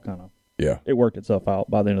 And it all kind of it worked itself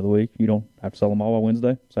out by the end of the week. You don't have to sell them all by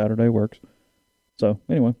Wednesday. Saturday works. So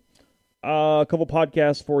anyway, a couple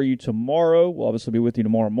podcasts for you tomorrow. We'll obviously be with you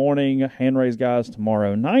tomorrow morning. Hand raise guys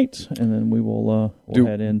tomorrow night, and then we will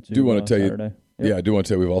head into. Do want to tell Saturday. Yeah, I do want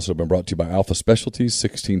to say we've also been brought to you by Alpha Specialties,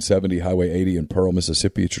 1670 Highway 80 in Pearl,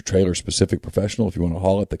 Mississippi. It's your trailer-specific professional. If you want to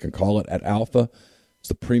haul it, they can call it at Alpha. It's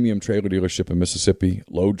the premium trailer dealership in Mississippi.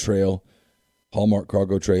 Load Trail, Hallmark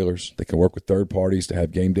Cargo Trailers. They can work with third parties to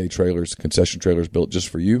have game day trailers, concession trailers built just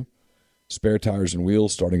for you. Spare tires and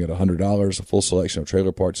wheels starting at $100. A full selection of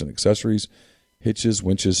trailer parts and accessories, hitches,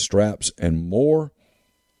 winches, straps, and more.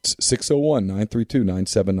 It's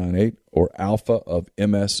 601-932-9798 or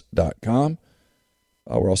alphaofms.com.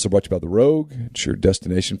 We're also brought to you by The Rogue. It's your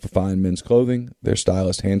destination for fine men's clothing. Their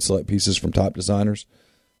stylist hand-select pieces from top designers.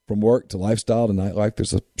 From work to lifestyle to nightlife,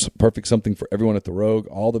 there's a perfect something for everyone at The Rogue.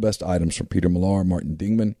 All the best items from Peter Millar, Martin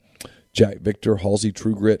Dingman, Jack Victor, Halsey,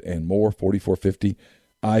 True Grit, and more. 4450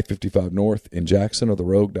 I-55 North in Jackson or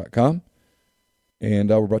therogue.com. And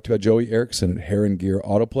we're brought to you by Joey Erickson at Heron Gear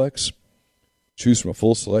Autoplex. Choose from a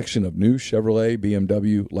full selection of new Chevrolet,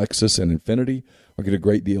 BMW, Lexus, and Infiniti, or get a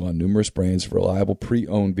great deal on numerous brands of reliable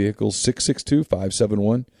pre-owned vehicles.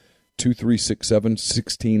 662-571-2367,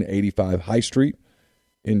 1685 High Street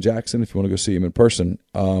in Jackson if you want to go see him in person.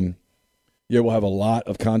 We'll have a lot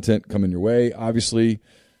of content coming your way. Obviously,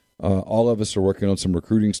 all of us are working on some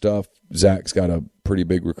recruiting stuff. Zach's got a pretty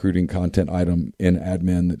big recruiting content item in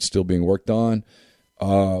admin that's still being worked on.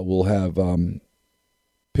 We'll have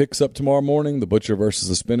picks up tomorrow morning. The Butcher versus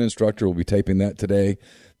the Spin Instructor. We'll be taping that today.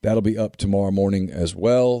 That'll be up tomorrow morning as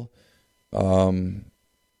well. And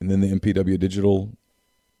then the MPW Digital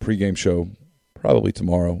pregame show probably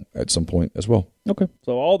tomorrow at some point as well. Okay.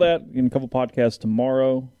 So all that in a couple podcasts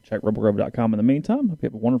tomorrow. Check rebelgrove.com in the meantime. Hope you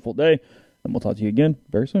have a wonderful day, and we'll talk to you again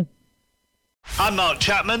very soon. I'm Mark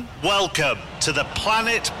Chapman. Welcome to the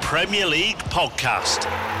Planet Premier League podcast.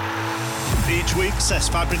 Each week, Cesc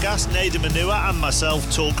Fabregas, Nader Manua and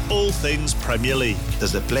myself talk all things Premier League.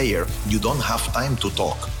 As a player, you don't have time to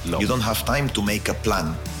talk. No. You don't have time to make a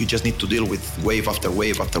plan. You just need to deal with wave after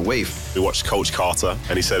wave after wave. We watched Coach Carter,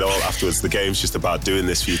 and he said, afterwards, the game's just about doing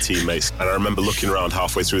this for your teammates. And I remember looking around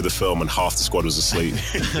halfway through the film and half the squad was asleep.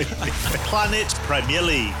 Planet Premier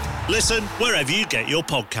League. Listen wherever you get your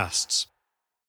podcasts.